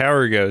because the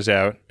power goes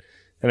out.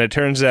 And it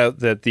turns out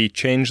that the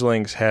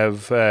changelings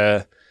have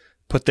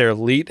put their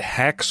elite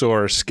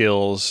hacksaw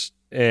skills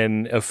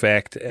in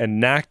effect and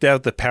knocked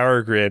out the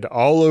power grid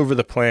all over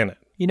the planet.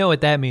 You know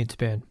what that means,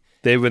 Ben.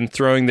 They've been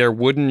throwing their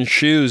wooden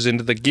shoes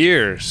into the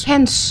gears.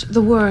 Hence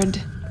the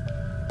word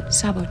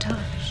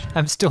sabotage.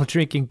 I'm still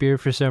drinking beer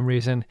for some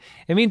reason.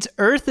 It means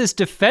Earth is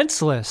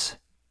defenseless.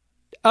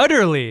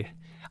 Utterly.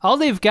 All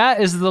they've got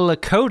is the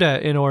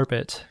Lakota in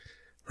orbit.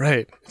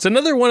 Right. It's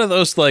another one of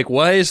those, like,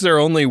 why is there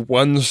only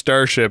one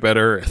starship at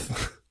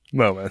Earth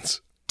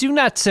moments. Do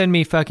not send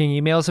me fucking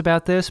emails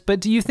about this, but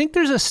do you think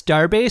there's a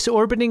starbase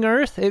orbiting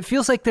Earth? It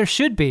feels like there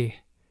should be.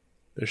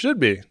 There should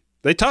be.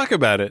 They talk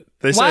about it.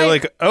 They say,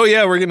 like, oh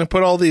yeah, we're going to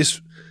put all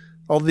these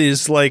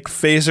like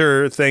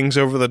phaser things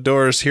over the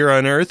doors here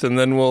on Earth, and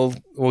then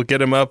we'll get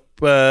them up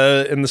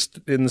in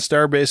the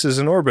star bases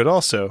in orbit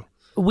also.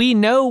 We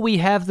know we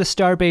have the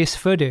starbase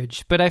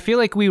footage, but I feel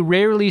like we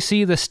rarely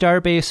see the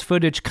starbase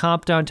footage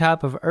comped on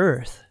top of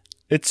Earth.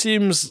 It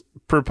seems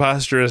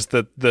preposterous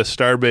that the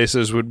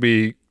starbases would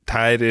be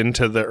tied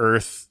into the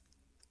Earth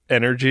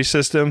energy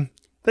system.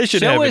 They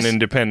should have an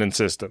independent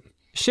system.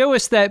 Show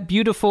us that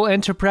beautiful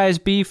Enterprise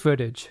B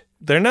footage.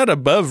 They're not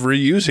above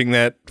reusing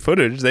that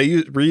footage.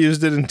 They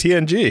reused it in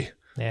TNG.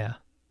 Yeah.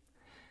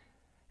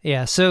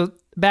 Yeah, so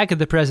back at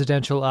the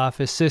presidential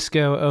office,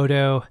 Sisko,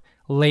 Odo,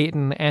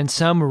 Leighton, and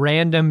some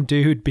random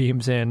dude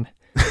beams in.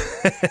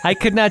 I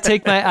could not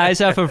take my eyes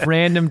off of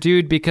random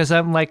dude because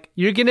I'm like,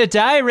 you're gonna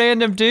die,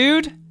 random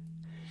dude!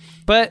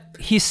 But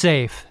he's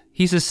safe.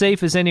 He's as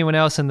safe as anyone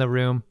else in the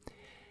room.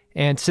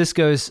 And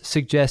Sisko's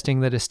suggesting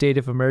that a state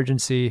of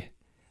emergency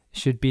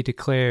should be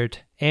declared.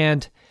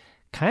 And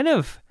kind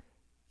of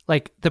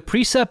like the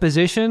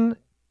presupposition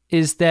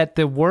is that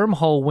the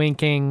wormhole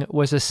winking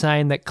was a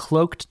sign that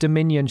cloaked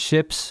Dominion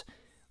ships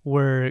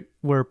were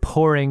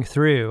pouring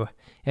through.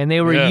 And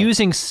they were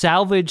using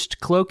salvaged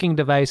cloaking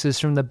devices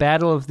from the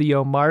Battle of the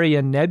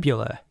Omaria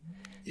Nebula.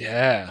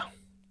 Yeah.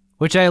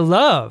 Which I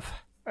love.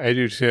 I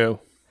do too.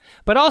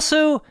 But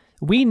also,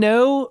 we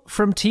know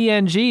from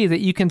TNG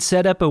that you can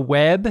set up a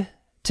web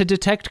to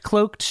detect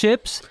cloaked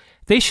ships.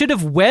 They should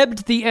have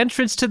webbed the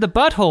entrance to the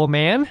butthole,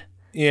 man.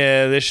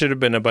 Yeah, there should have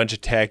been a bunch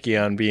of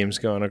tachyon beams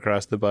going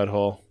across the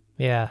butthole.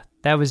 Yeah,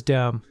 that was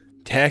dumb.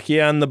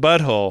 Tachyon the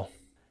butthole.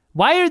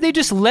 Why are they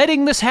just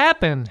letting this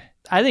happen?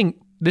 I think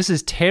this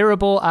is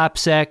terrible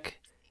OPSEC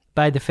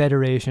by the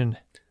Federation.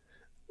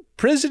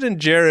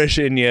 President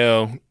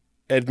Jairzinho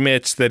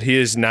admits that he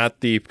is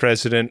not the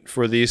president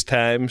for these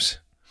times.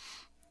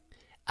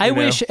 I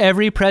wish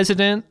every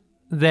president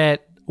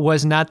that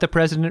was not the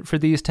president for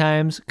these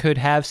times could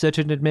have such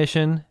an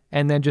admission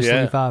and then just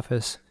leave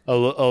office. A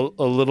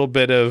little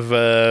bit of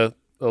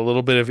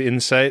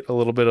insight, a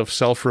little bit of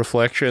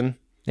self-reflection.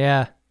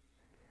 Yeah.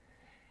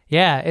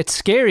 Yeah, it's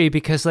scary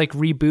because, like,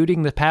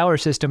 rebooting the power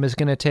system is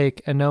going to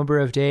take a number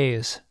of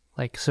days.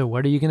 Like, so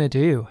what are you going to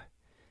do?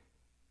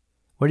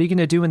 What are you going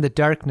to do in the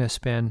darkness,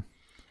 Ben?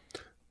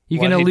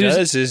 What he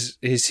does is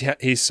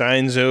he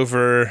signs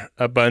over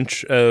a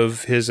bunch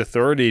of his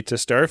authority to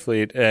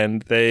Starfleet,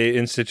 and they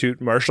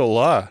institute martial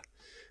law.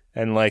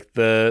 And, like,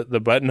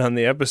 the button on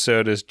the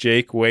episode is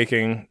Jake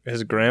waking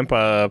his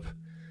grandpa up,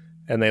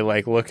 and they,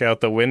 like, look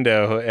out the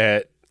window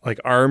at, like,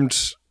 armed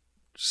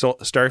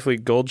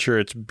Starfleet gold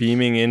shirts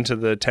beaming into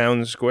the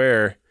town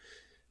square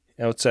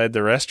outside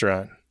the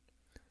restaurant.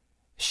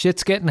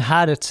 Shit's getting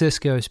hot at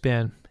Sisko's,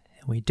 Ben.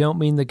 And we don't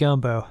mean the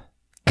gumbo.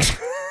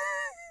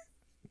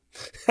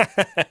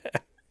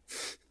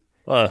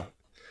 Well,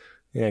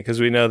 yeah, because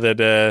we know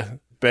that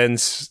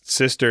Ben's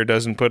sister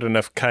doesn't put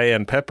enough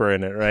cayenne pepper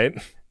in it, right?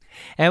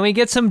 And we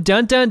get some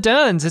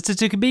dun-dun-duns. It's a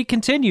to be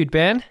continued,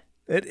 Ben.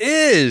 It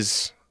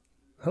is.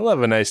 I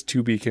love a nice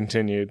to be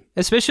continued.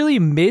 Especially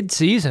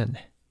mid-season.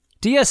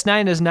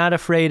 DS9 is not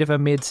afraid of a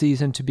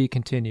mid-season to be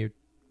continued.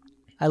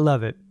 I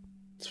love it.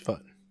 It's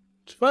fun.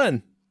 It's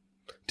fun.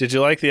 Did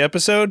you like the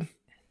episode?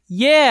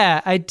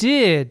 Yeah, I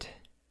did.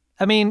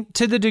 I mean,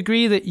 to the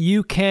degree that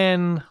you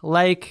can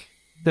like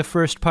the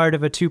first part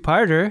of a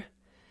two-parter,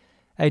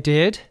 I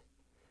did.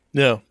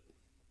 No.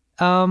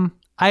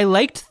 I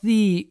liked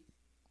there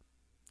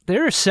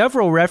are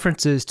several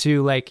references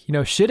to, like, you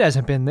know, shit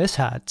hasn't been this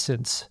hot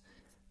since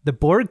the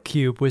Borg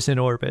cube was in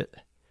orbit.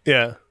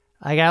 Yeah.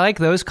 Like, I like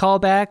those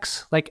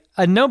callbacks. Like,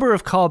 a number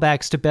of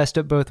callbacks to Best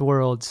of Both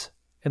Worlds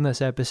in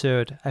this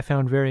episode I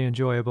found very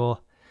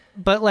enjoyable.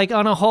 But, like,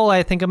 on a whole,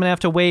 I think I'm going to have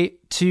to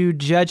wait to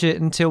judge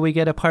it until we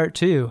get a part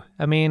 2.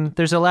 I mean,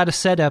 there's a lot of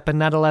setup and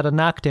not a lot of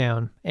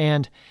knockdown.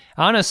 And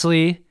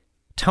honestly,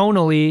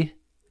 tonally,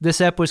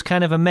 this ep was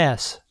kind of a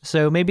mess.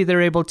 So maybe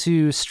they're able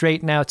to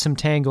straighten out some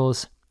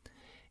tangles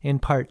in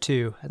part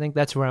 2. I think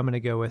that's where I'm going to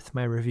go with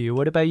my review.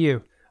 What about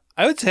you?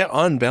 I would say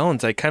on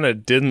balance, I kind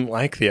of didn't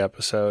like the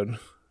episode.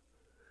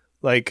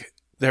 Like,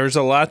 there was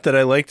a lot that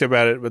I liked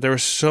about it, but there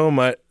was so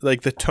much,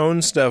 like, the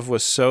tone stuff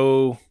was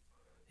so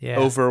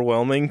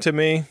overwhelming to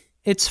me.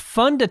 It's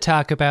fun to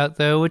talk about,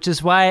 though, which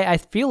is why I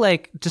feel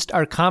like just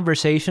our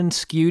conversation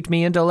skewed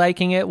me into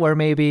liking it, where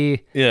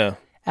maybe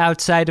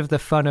outside of the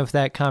fun of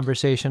that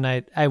conversation,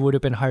 I would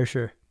have been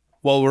harsher.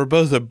 Well, we're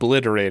both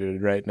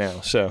obliterated right now,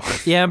 so...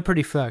 Yeah, I'm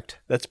pretty fucked.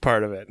 That's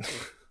part of it.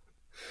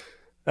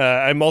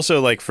 I'm also,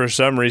 like, for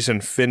some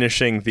reason,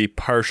 finishing the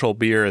partial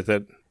beer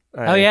that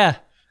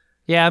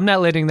Yeah, I'm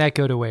not letting that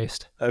go to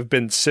waste. I've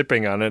been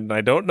sipping on it, and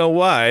I don't know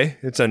why.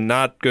 It's a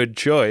not good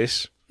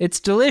choice. It's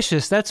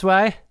delicious, that's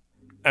why.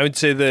 I would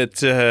say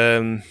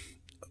that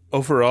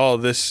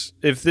overall,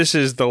 if this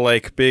is the,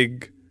 like,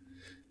 big...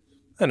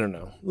 I don't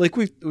know. Like,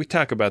 we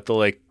talk about the,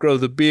 like, grow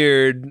the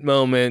beard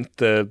moment,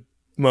 the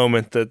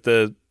moment that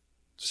the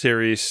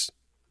series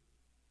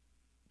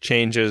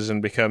changes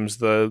and becomes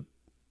the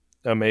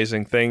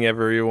amazing thing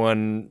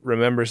everyone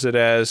remembers it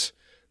as.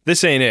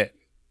 This ain't it.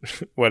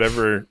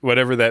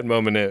 whatever that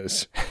moment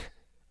is.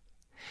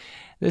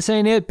 This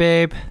ain't it,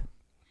 babe.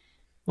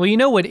 Well, you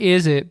know what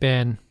is it,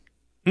 Ben?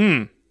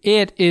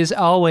 It is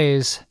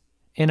always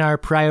in our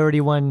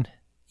Priority 1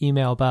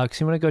 email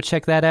box. You want to go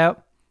check that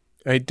out?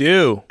 I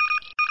do.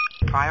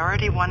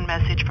 Priority 1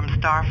 message from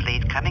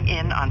Starfleet coming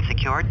in on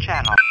secured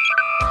channel.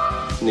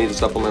 Need a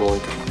supplemental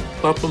income.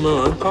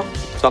 Supplemental income?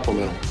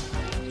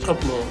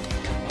 Supplemental.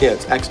 Yeah,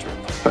 it's extra.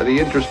 The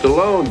interest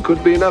alone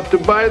could be enough to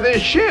buy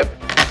this ship.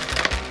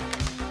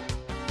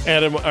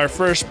 Adam, our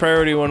first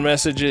Priority 1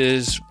 message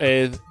is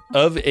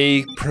of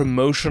a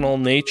promotional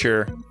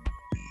nature.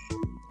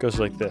 Goes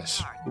like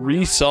this.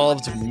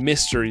 Resolved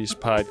Mysteries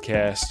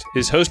podcast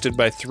is hosted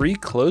by 3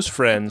 close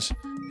friends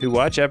who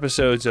watch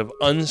episodes of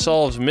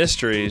Unsolved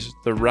Mysteries,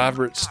 the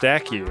Robert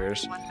Stack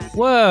years.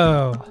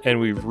 Whoa! And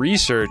we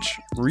research,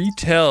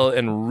 retell,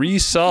 and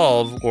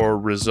resolve or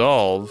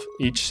resolve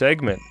each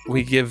segment.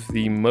 We give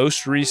the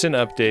most recent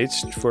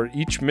updates for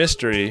each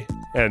mystery,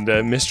 and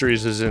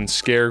mysteries is in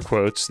scare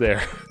quotes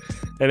there,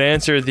 and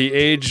answer the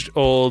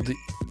age-old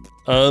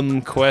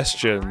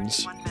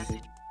questions.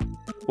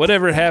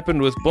 Whatever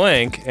happened with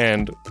blank,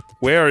 and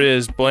where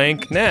is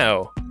blank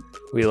now?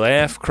 We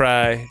laugh,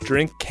 cry,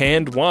 drink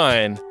canned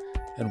wine,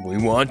 and we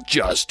want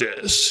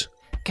justice.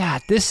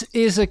 God, this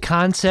is a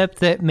concept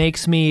that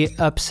makes me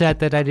upset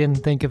that I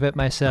didn't think of it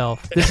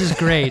myself. This is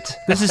great.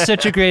 This is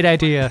such a great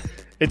idea.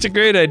 It's a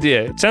great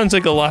idea. It sounds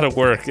like a lot of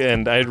work,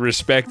 and I'd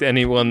respect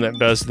anyone that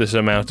does this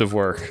amount of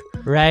work.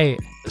 Right.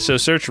 So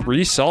search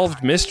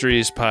Resolved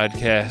Mysteries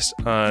podcast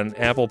on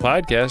Apple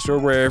Podcasts or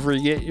wherever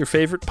you get your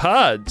favorite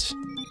pods.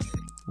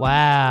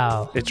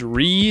 Wow. It's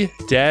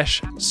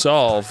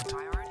Solved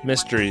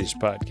Mysteries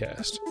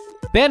podcast.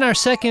 Ben, our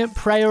second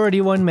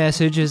Priority 1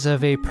 message is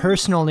of a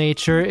personal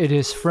nature. It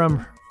is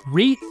from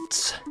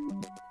Reets.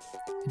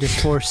 It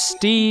is for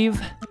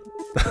Steve.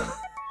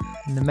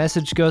 And the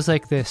message goes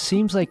like this.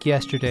 Seems like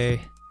yesterday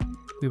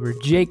we were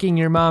jaking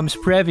your mom's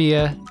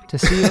Previa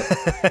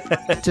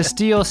to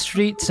steal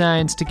street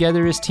signs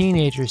together as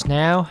teenagers.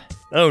 Now,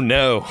 oh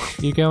no,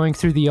 you're going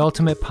through the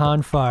ultimate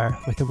pond far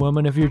with the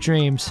woman of your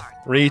dreams.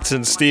 Reets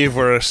and Steve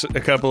were a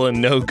couple of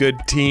no good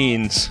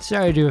teens.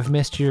 Sorry to have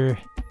missed your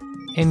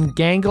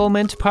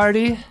enganglement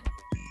party.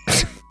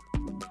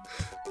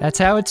 That's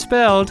how it's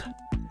spelled.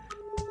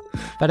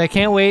 But I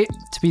can't wait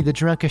to be the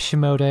drunkest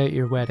Shimoda at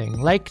your wedding.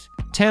 Like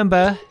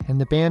Temba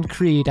and the band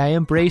Creed, I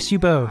embrace you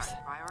both.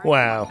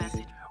 Wow.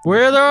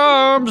 With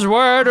arms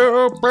wide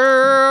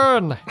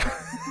open.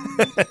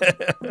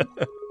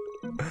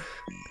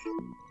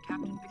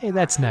 Hey,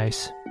 that's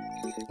nice.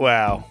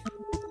 Wow.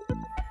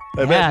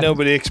 I bet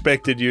nobody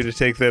expected you to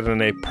take that in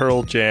a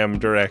Pearl Jam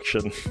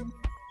direction.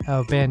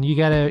 Oh, Ben, you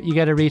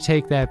gotta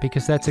retake that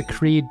because that's a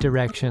Creed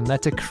direction.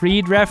 That's a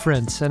Creed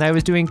reference, and I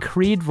was doing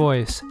Creed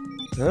voice.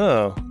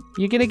 Oh.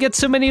 You're gonna get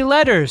so many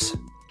letters.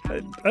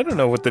 I don't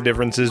know what the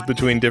difference is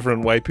between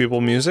different white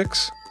people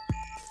musics.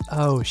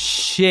 Oh,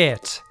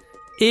 shit.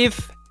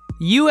 If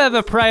you have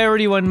a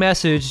Priority 1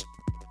 message,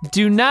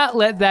 do not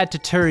let that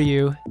deter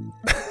you.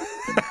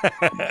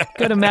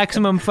 Go to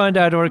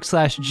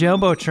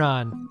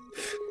MaximumFun.org/Jumbotron.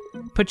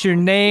 Put your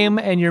name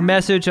and your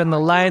message on the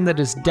line that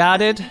is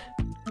dotted.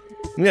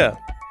 Yeah.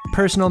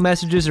 Personal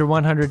messages are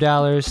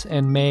 $100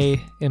 and may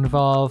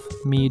involve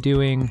me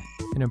doing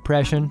an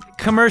impression.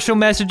 Commercial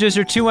messages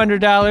are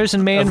 $200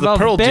 and may involve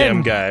the Pearl Ben,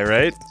 Jam guy,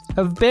 right?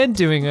 Of Ben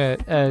doing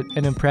an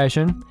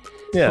impression.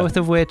 Yeah. Both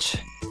of which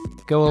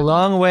go a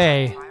long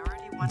way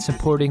in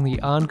supporting the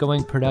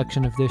ongoing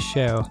production of this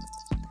show.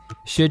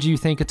 should you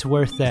think it's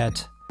worth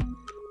that?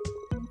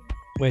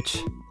 Which,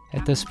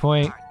 at this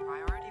point,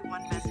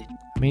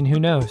 I mean, who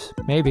knows?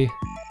 Maybe.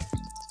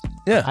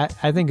 Yeah.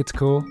 I think it's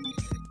cool.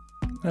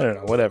 I don't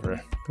know, whatever.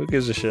 Who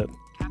gives a shit?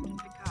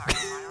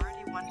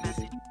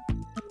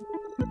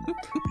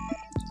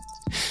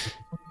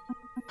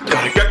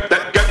 Gotta get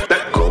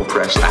that. Go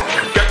press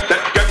that. Get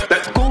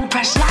that. Go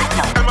press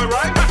that. Am I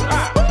right?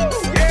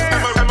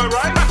 Yeah. Am I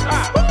right?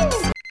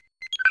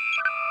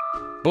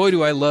 Boy,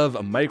 do I love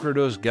a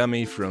microdose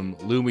gummy from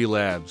Lumi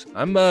Labs.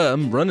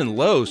 I'm running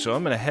low, so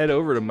I'm going to head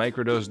over to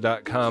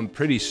microdose.com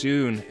pretty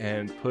soon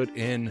and put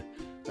in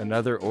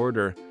another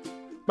order.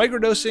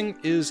 Microdosing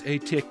is a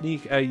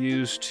technique I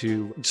use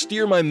to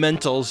steer my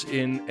mentals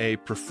in a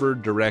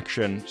preferred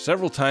direction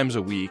several times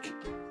a week.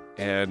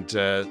 And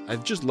I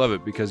just love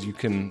it because you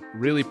can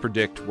really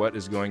predict what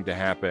is going to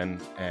happen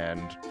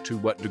and to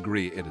what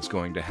degree it is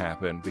going to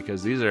happen,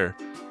 because these are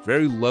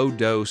very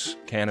low-dose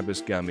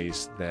cannabis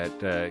gummies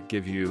that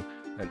give you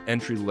an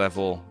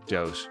entry-level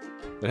dose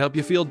that help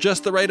you feel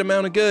just the right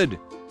amount of good.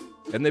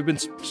 And they've been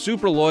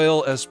super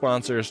loyal as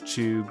sponsors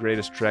to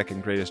Greatest Trek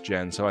and Greatest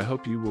Gen, so I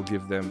hope you will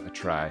give them a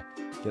try.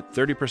 Get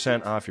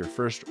 30% off your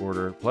first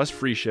order plus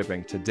free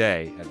shipping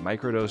today at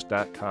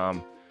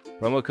microdose.com.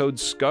 Promo code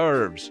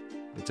SCARVES.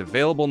 It's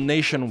available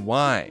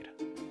nationwide.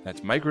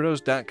 That's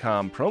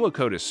microdose.com. Promo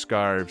code is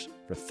SCARVES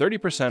for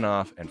 30%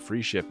 off and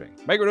free shipping.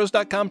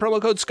 Microdose.com,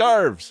 promo code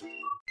SCARVES.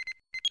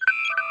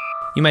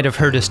 You might have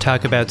heard us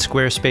talk about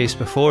Squarespace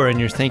before, and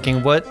you're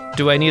thinking, what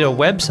do I need a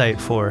website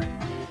for?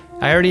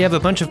 I already have a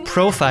bunch of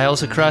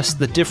profiles across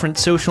the different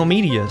social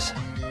medias.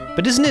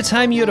 But isn't it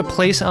time you had a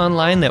place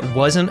online that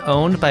wasn't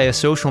owned by a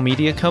social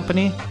media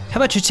company? How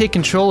about you take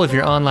control of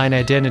your online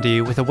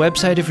identity with a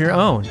website of your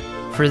own?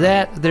 For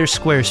that, there's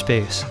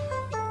Squarespace.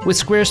 With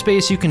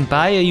Squarespace, you can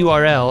buy a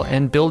URL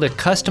and build a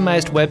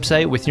customized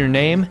website with your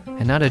name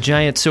and not a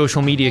giant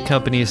social media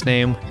company's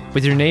name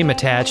with your name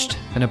attached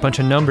and a bunch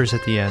of numbers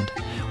at the end.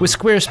 With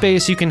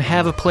Squarespace, you can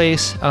have a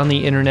place on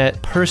the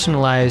internet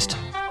personalized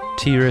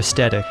to your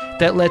aesthetic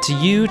that lets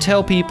you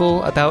tell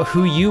people about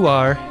who you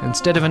are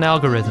instead of an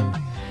algorithm.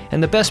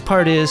 And the best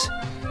part is,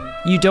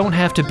 you don't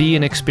have to be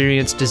an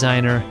experienced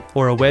designer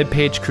or a web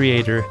page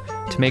creator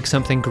to make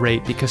something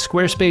great, because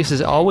Squarespace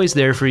is always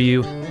there for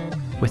you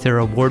with their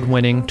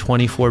award-winning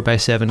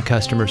 24/7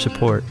 customer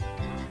support.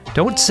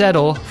 Don't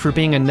settle for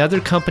being another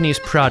company's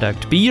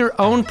product. Be your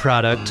own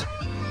product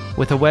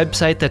with a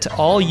website that's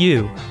all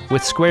you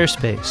with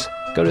Squarespace.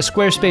 Go to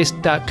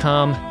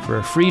squarespace.com for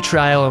a free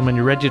trial, and when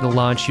you're ready to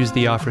launch, use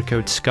the offer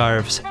code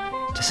SCARVES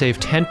to save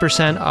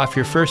 10% off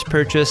your first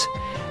purchase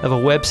of a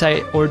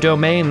website or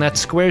domain.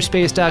 That's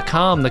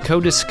squarespace.com. The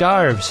code is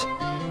SCARVES.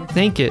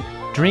 Think it,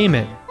 dream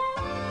it,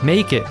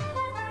 make it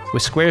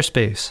with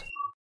Squarespace.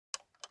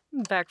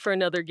 Back for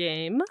another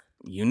game.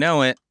 You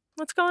know it.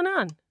 What's going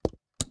on?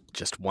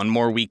 Just one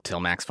more week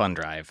till Max Fun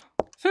Drive.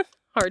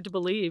 Hard to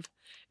believe.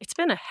 It's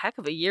been a heck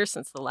of a year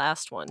since the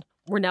last one.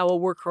 We're now a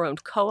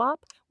worker-owned co-op.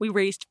 We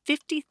raised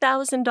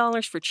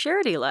 $50,000 for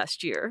charity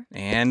last year.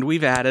 And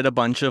we've added a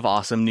bunch of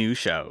awesome new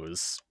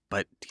shows.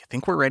 But do you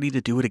think we're ready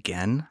to do it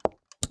again?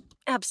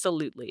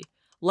 Absolutely.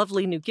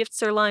 Lovely new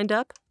gifts are lined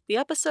up. The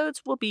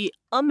episodes will be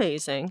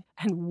amazing,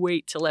 and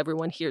wait till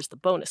everyone hears the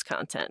bonus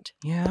content.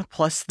 Yeah,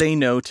 plus they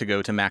know to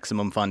go to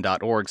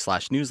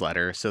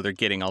MaximumFun.org/newsletter, so they're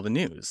getting all the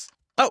news.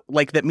 Oh,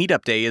 like that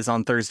meetup day is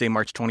on Thursday,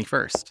 March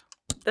 21st.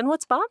 Then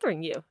what's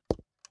bothering you?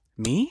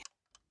 Me?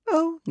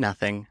 Oh,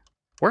 nothing.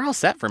 We're all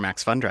set for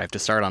Max Fun Drive to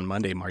start on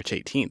Monday, March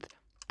 18th.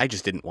 I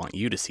just didn't want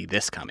you to see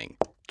this coming.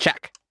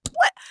 Check.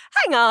 What?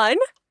 Hang on.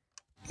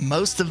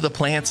 Most of the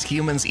plants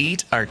humans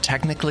eat are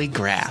technically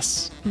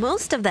grass.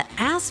 Most of the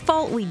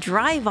asphalt we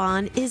drive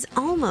on is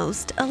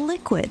almost a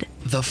liquid.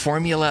 The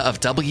formula of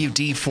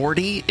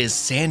WD-40 is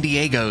San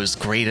Diego's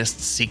greatest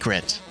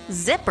secret.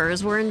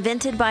 Zippers were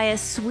invented by a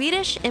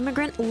Swedish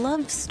immigrant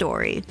love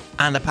story.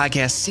 On the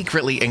podcast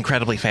Secretly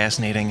Incredibly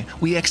Fascinating,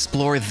 we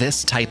explore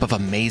this type of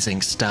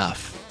amazing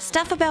stuff.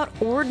 Stuff about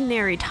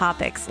ordinary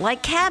topics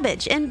like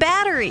cabbage and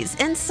batteries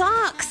and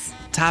socks.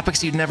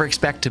 Topics you'd never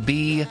expect to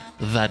be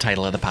the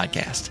title of the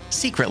podcast.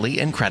 Secretly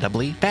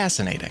Incredibly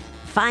Fascinating.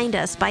 Find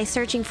us by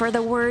searching for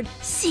the word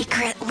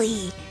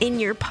secretly in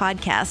your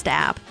podcast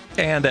app.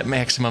 And at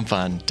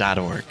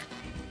MaximumFun.org.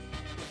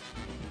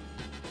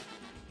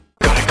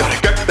 Gotta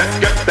get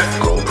that.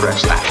 Go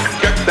press that.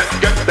 Get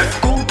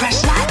that. Go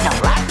press platinum.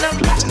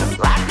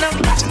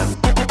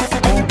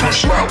 Go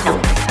press platinum.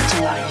 That's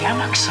a lot of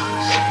Yamak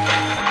songs.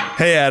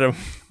 Hey, Adam.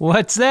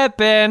 What's that,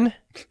 Ben?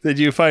 Did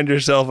you find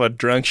yourself a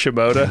drunk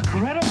Shimoda?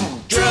 Incredible.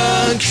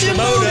 Drunk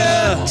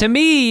Shimoda! To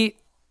me,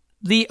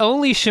 the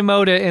only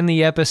Shimoda in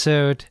the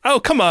episode... Oh,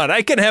 come on.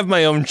 I can have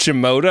my own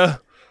Shimoda.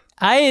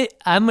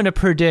 I'm going to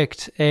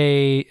predict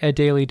a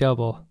daily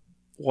double.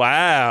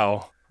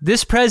 Wow.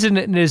 This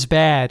president is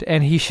bad,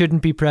 and he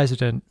shouldn't be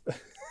president.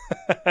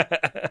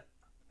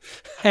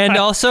 And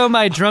also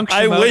my drunk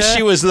Shimoda... I wish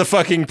he was the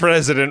fucking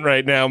president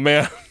right now,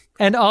 man.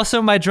 And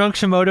also my drunk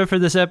Shimoda for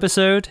this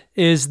episode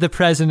is the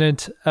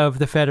president of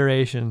the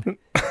Federation.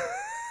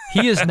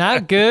 He is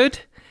not good.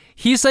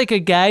 He's like a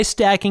guy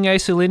stacking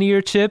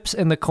isolinear chips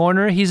in the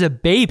corner. He's a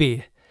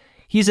baby.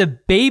 He's a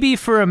baby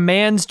for a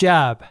man's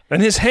job.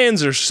 And his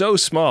hands are so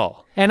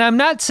small. And I'm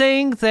not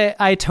saying that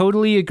I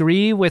totally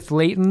agree with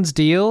Leighton's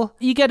deal.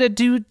 You got to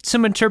do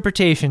some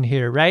interpretation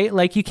here, right?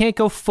 Like, you can't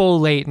go full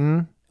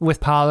Leighton with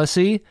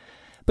policy,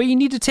 but you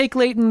need to take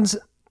Leighton's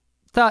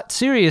thought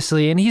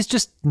seriously, and he's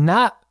just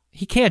not,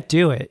 he can't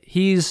do it.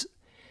 He's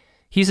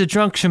a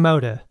drunk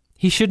Shimoda.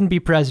 He shouldn't be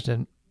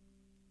president.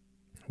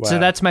 Wow. So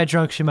that's my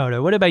drunk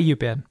Shimoda. What about you,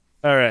 Ben?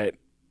 All right.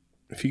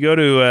 If you go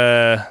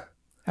to...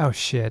 oh,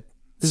 shit.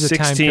 This is a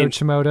time code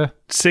Shimoda.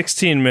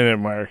 16-minute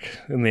mark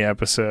in the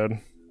episode.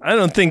 I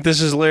don't think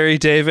this is Larry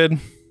David.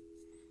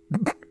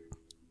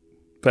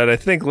 But I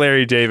think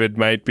Larry David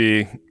might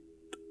be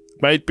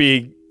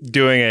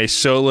doing a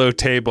solo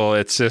table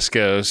at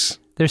Sisko's.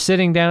 They're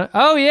sitting down.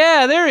 Oh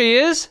yeah, there he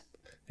is.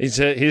 He's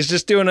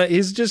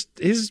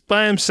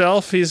by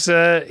himself. He's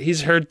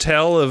heard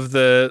tell of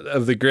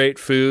the great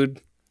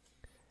food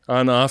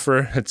on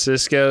offer at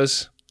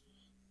Sisko's.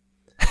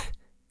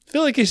 I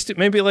feel like he's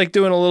maybe like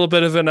doing a little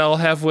bit of an I'll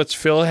have what's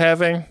Phil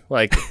having.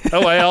 Like,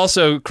 oh, I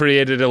also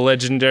created a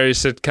legendary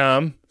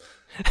sitcom.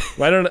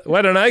 Why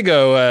don't I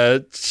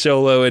go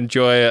solo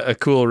enjoy a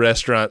cool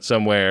restaurant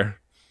somewhere?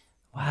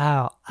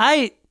 Wow.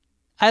 I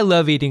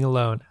love eating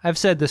alone. I've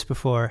said this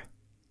before.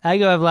 I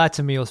go have lots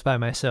of meals by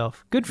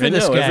myself. Good for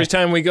this guy. Every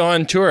time we go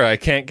on tour, I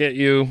can't get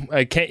you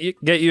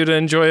to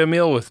enjoy a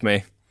meal with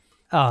me.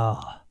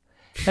 Oh.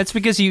 That's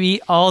because you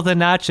eat all the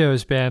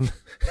nachos, Ben.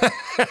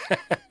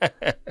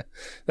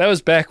 That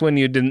was back when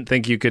you didn't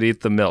think you could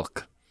eat the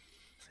milk.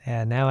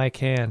 Yeah, now I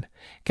can.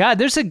 God,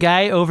 there's a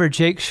guy over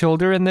Jake's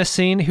shoulder in this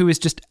scene who is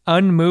just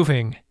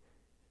unmoving.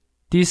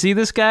 Do you see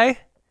this guy?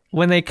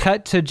 When they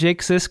cut to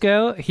Jake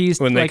Sisko, he's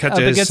when they cut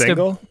to his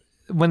single?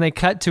 When they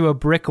cut to a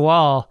brick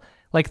wall,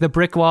 like the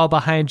brick wall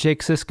behind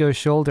Jake Sisko's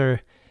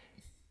shoulder,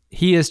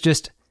 he is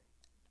just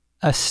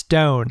a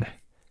stone.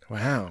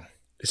 Wow.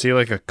 Is he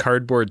like a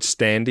cardboard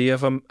standee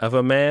of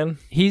a man?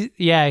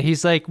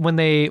 He's like when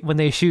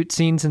they shoot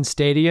scenes in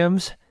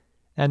stadiums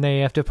and they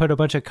have to put a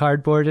bunch of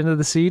cardboard into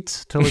the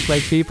seats to look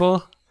like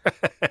people.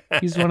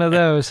 He's one of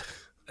those.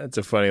 That's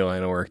a funny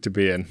line of work to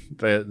be in.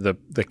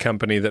 The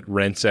company that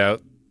rents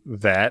out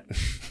that.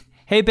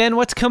 Hey Ben,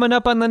 what's coming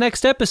up on the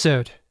next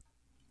episode?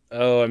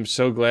 Oh, I'm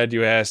so glad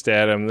you asked,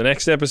 Adam. The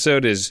next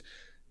episode is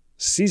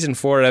Season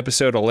 4,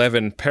 Episode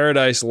 11,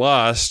 Paradise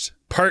Lost,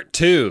 Part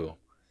 2.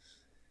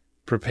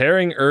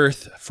 Preparing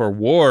Earth for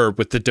war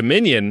with the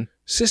Dominion,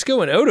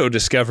 Sisko and Odo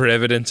discover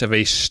evidence of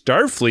a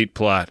Starfleet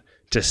plot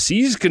to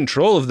seize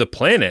control of the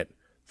planet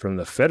from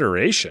the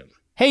Federation.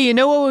 Hey, you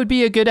know what would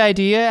be a good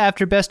idea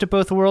after Best of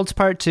Both Worlds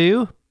Part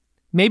 2?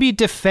 Maybe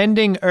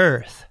defending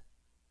Earth.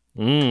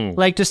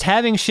 Like just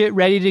having shit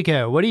ready to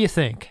go. What do you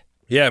think?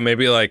 Yeah,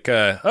 maybe like,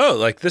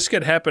 like this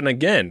could happen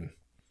again.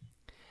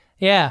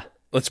 Yeah.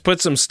 Let's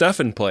put some stuff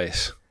in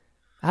place.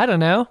 I don't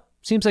know.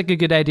 Seems like a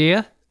good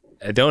idea.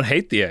 I don't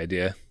hate the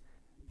idea.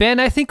 Ben,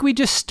 I think we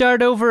just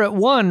start over at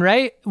 1,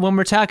 right? When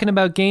we're talking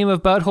about Game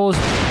of Buttholes,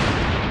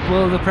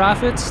 Will of the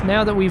Prophets,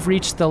 now that we've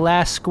reached the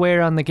last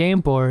square on the game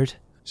board.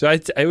 So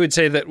I would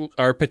say that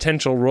our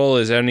potential roll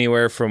is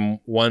anywhere from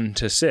 1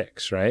 to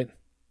 6, right?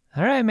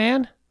 All right,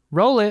 man.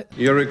 Roll it.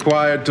 You're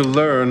required to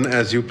learn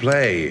as you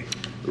play.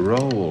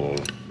 Roll.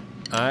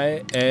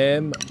 I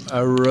am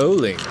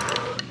rolling.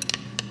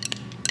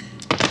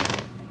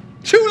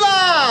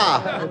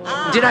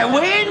 Chula! Did I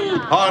win?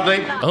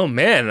 Hardly. Oh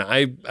man,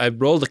 I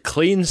rolled a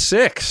clean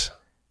 6.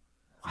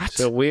 What?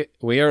 So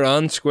we are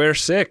on square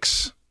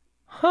 6.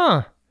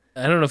 Huh.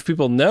 I don't know if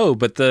people know,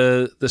 but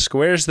the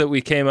squares that we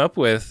came up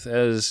with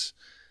as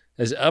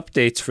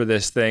updates for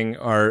this thing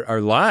are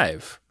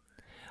live.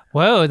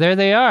 Whoa, there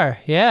they are.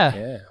 Yeah.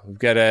 Yeah. We've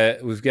got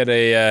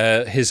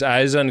a his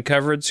eyes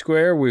uncovered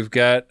square. We've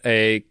got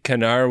a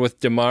Kanar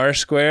with Damar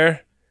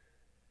square.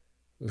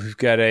 We've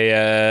got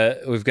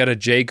a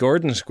Jay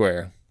Gordon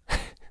square.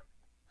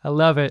 I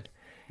love it.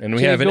 And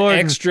we have an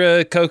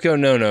extra Coco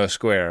Nono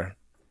square,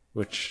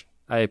 which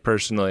I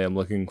personally am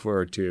looking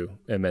forward to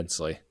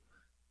immensely.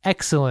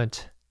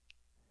 Excellent.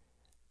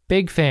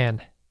 Big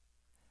fan.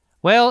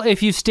 Well,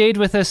 if you've stayed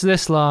with us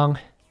this long,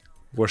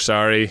 we're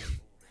sorry.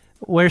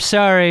 We're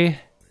sorry,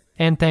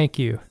 and thank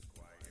you.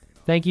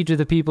 Thank you to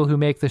the people who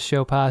make this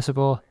show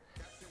possible.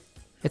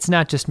 It's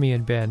not just me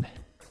and Ben.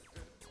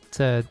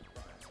 It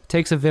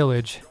takes a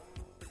village,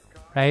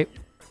 right?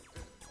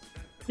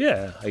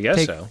 Yeah, I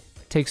guess so.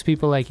 Takes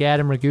people like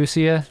Adam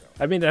Ragusia.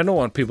 I mean, I don't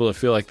want people to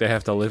feel like they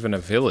have to live in a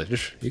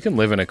village. You can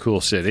live in a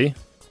cool city.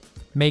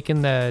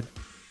 Making the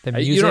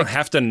music. You don't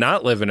have to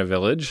not live in a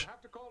village.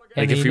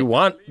 Like, if you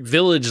want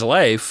village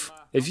life,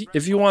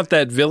 if you want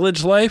that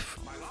village life,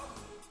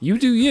 you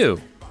do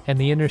you. And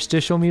the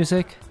interstitial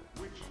music,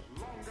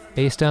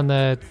 based on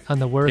the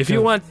work. If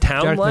you want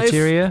town Darth life,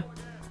 Materia,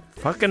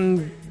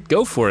 fucking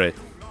go for it.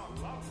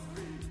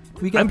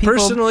 I'm people,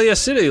 personally a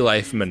city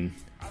life man.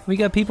 We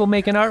got people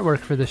making artwork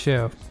for the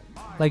show,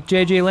 like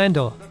JJ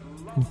Lendl.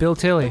 Bill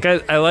Tilley.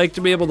 Like I like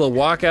to be able to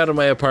walk out of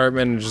my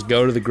apartment and just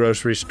go to the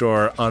grocery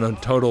store on a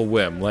total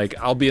whim. Like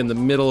I'll be in the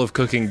middle of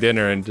cooking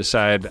dinner and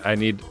decide I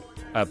need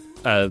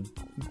a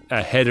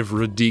head of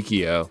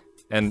radicchio,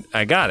 and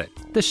I got it.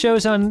 The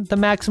show's on the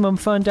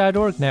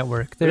MaximumFun.org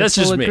network. They're That's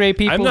full just of me. great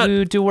people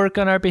who do work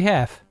on our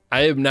behalf.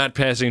 I am not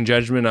passing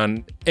judgment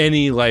on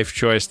any life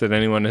choice that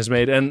anyone has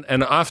made, and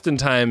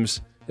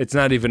oftentimes it's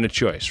not even a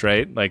choice,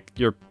 right? Like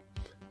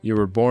you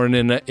were born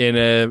in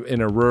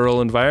a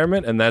rural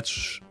environment, and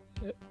that's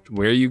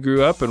where you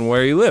grew up and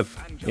where you live.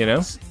 You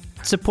know.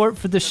 Support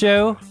for the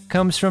show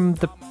comes from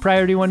the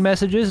Priority One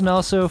messages and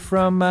also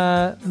from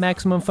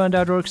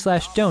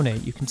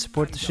MaximumFun.org/donate. You can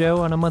support the show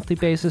on a monthly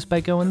basis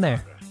by going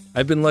there.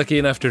 I've been lucky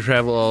enough to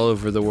travel all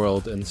over the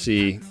world and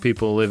see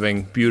people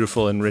living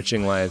beautiful,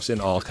 enriching lives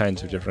in all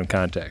kinds of different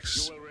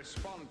contexts.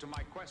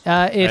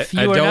 I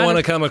don't want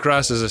to come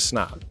across as a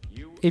snob.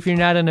 If you're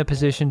not in a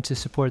position to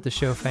support the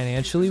show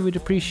financially, we'd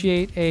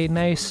appreciate a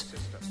nice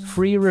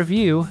free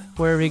review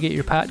wherever you get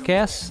your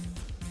podcasts.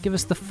 Give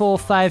us the full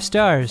 5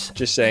 stars.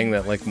 Just saying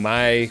that, like,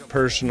 my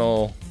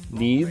personal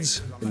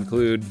needs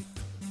include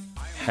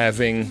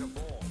having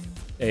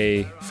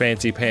a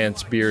fancy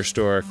pants beer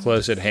store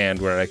close at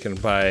hand where I can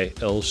buy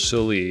El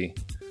Sully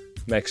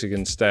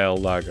Mexican-style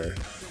lager.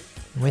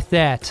 With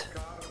that,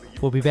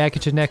 we'll be back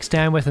at you next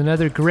time with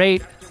another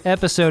great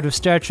episode of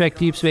Star Trek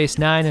Deep Space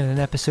Nine and an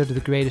episode of The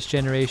Greatest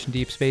Generation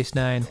Deep Space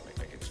Nine,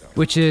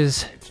 which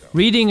is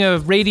reading a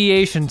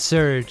radiation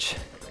surge.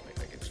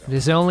 It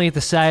is only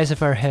the size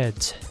of our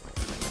heads.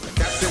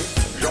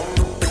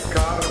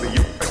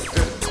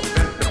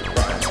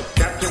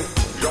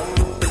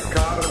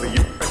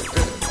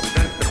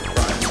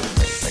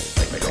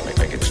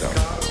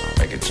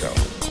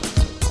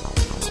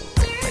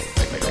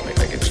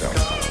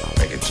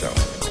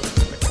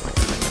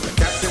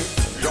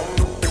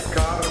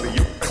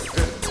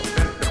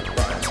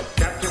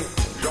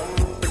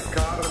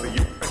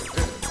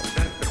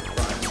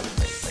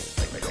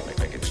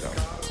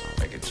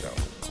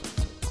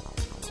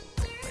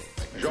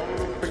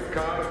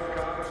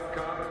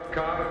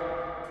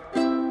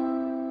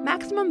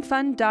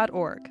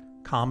 MaximumFun.org.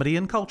 Comedy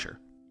and culture.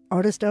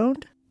 Artist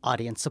owned.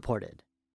 Audience supported.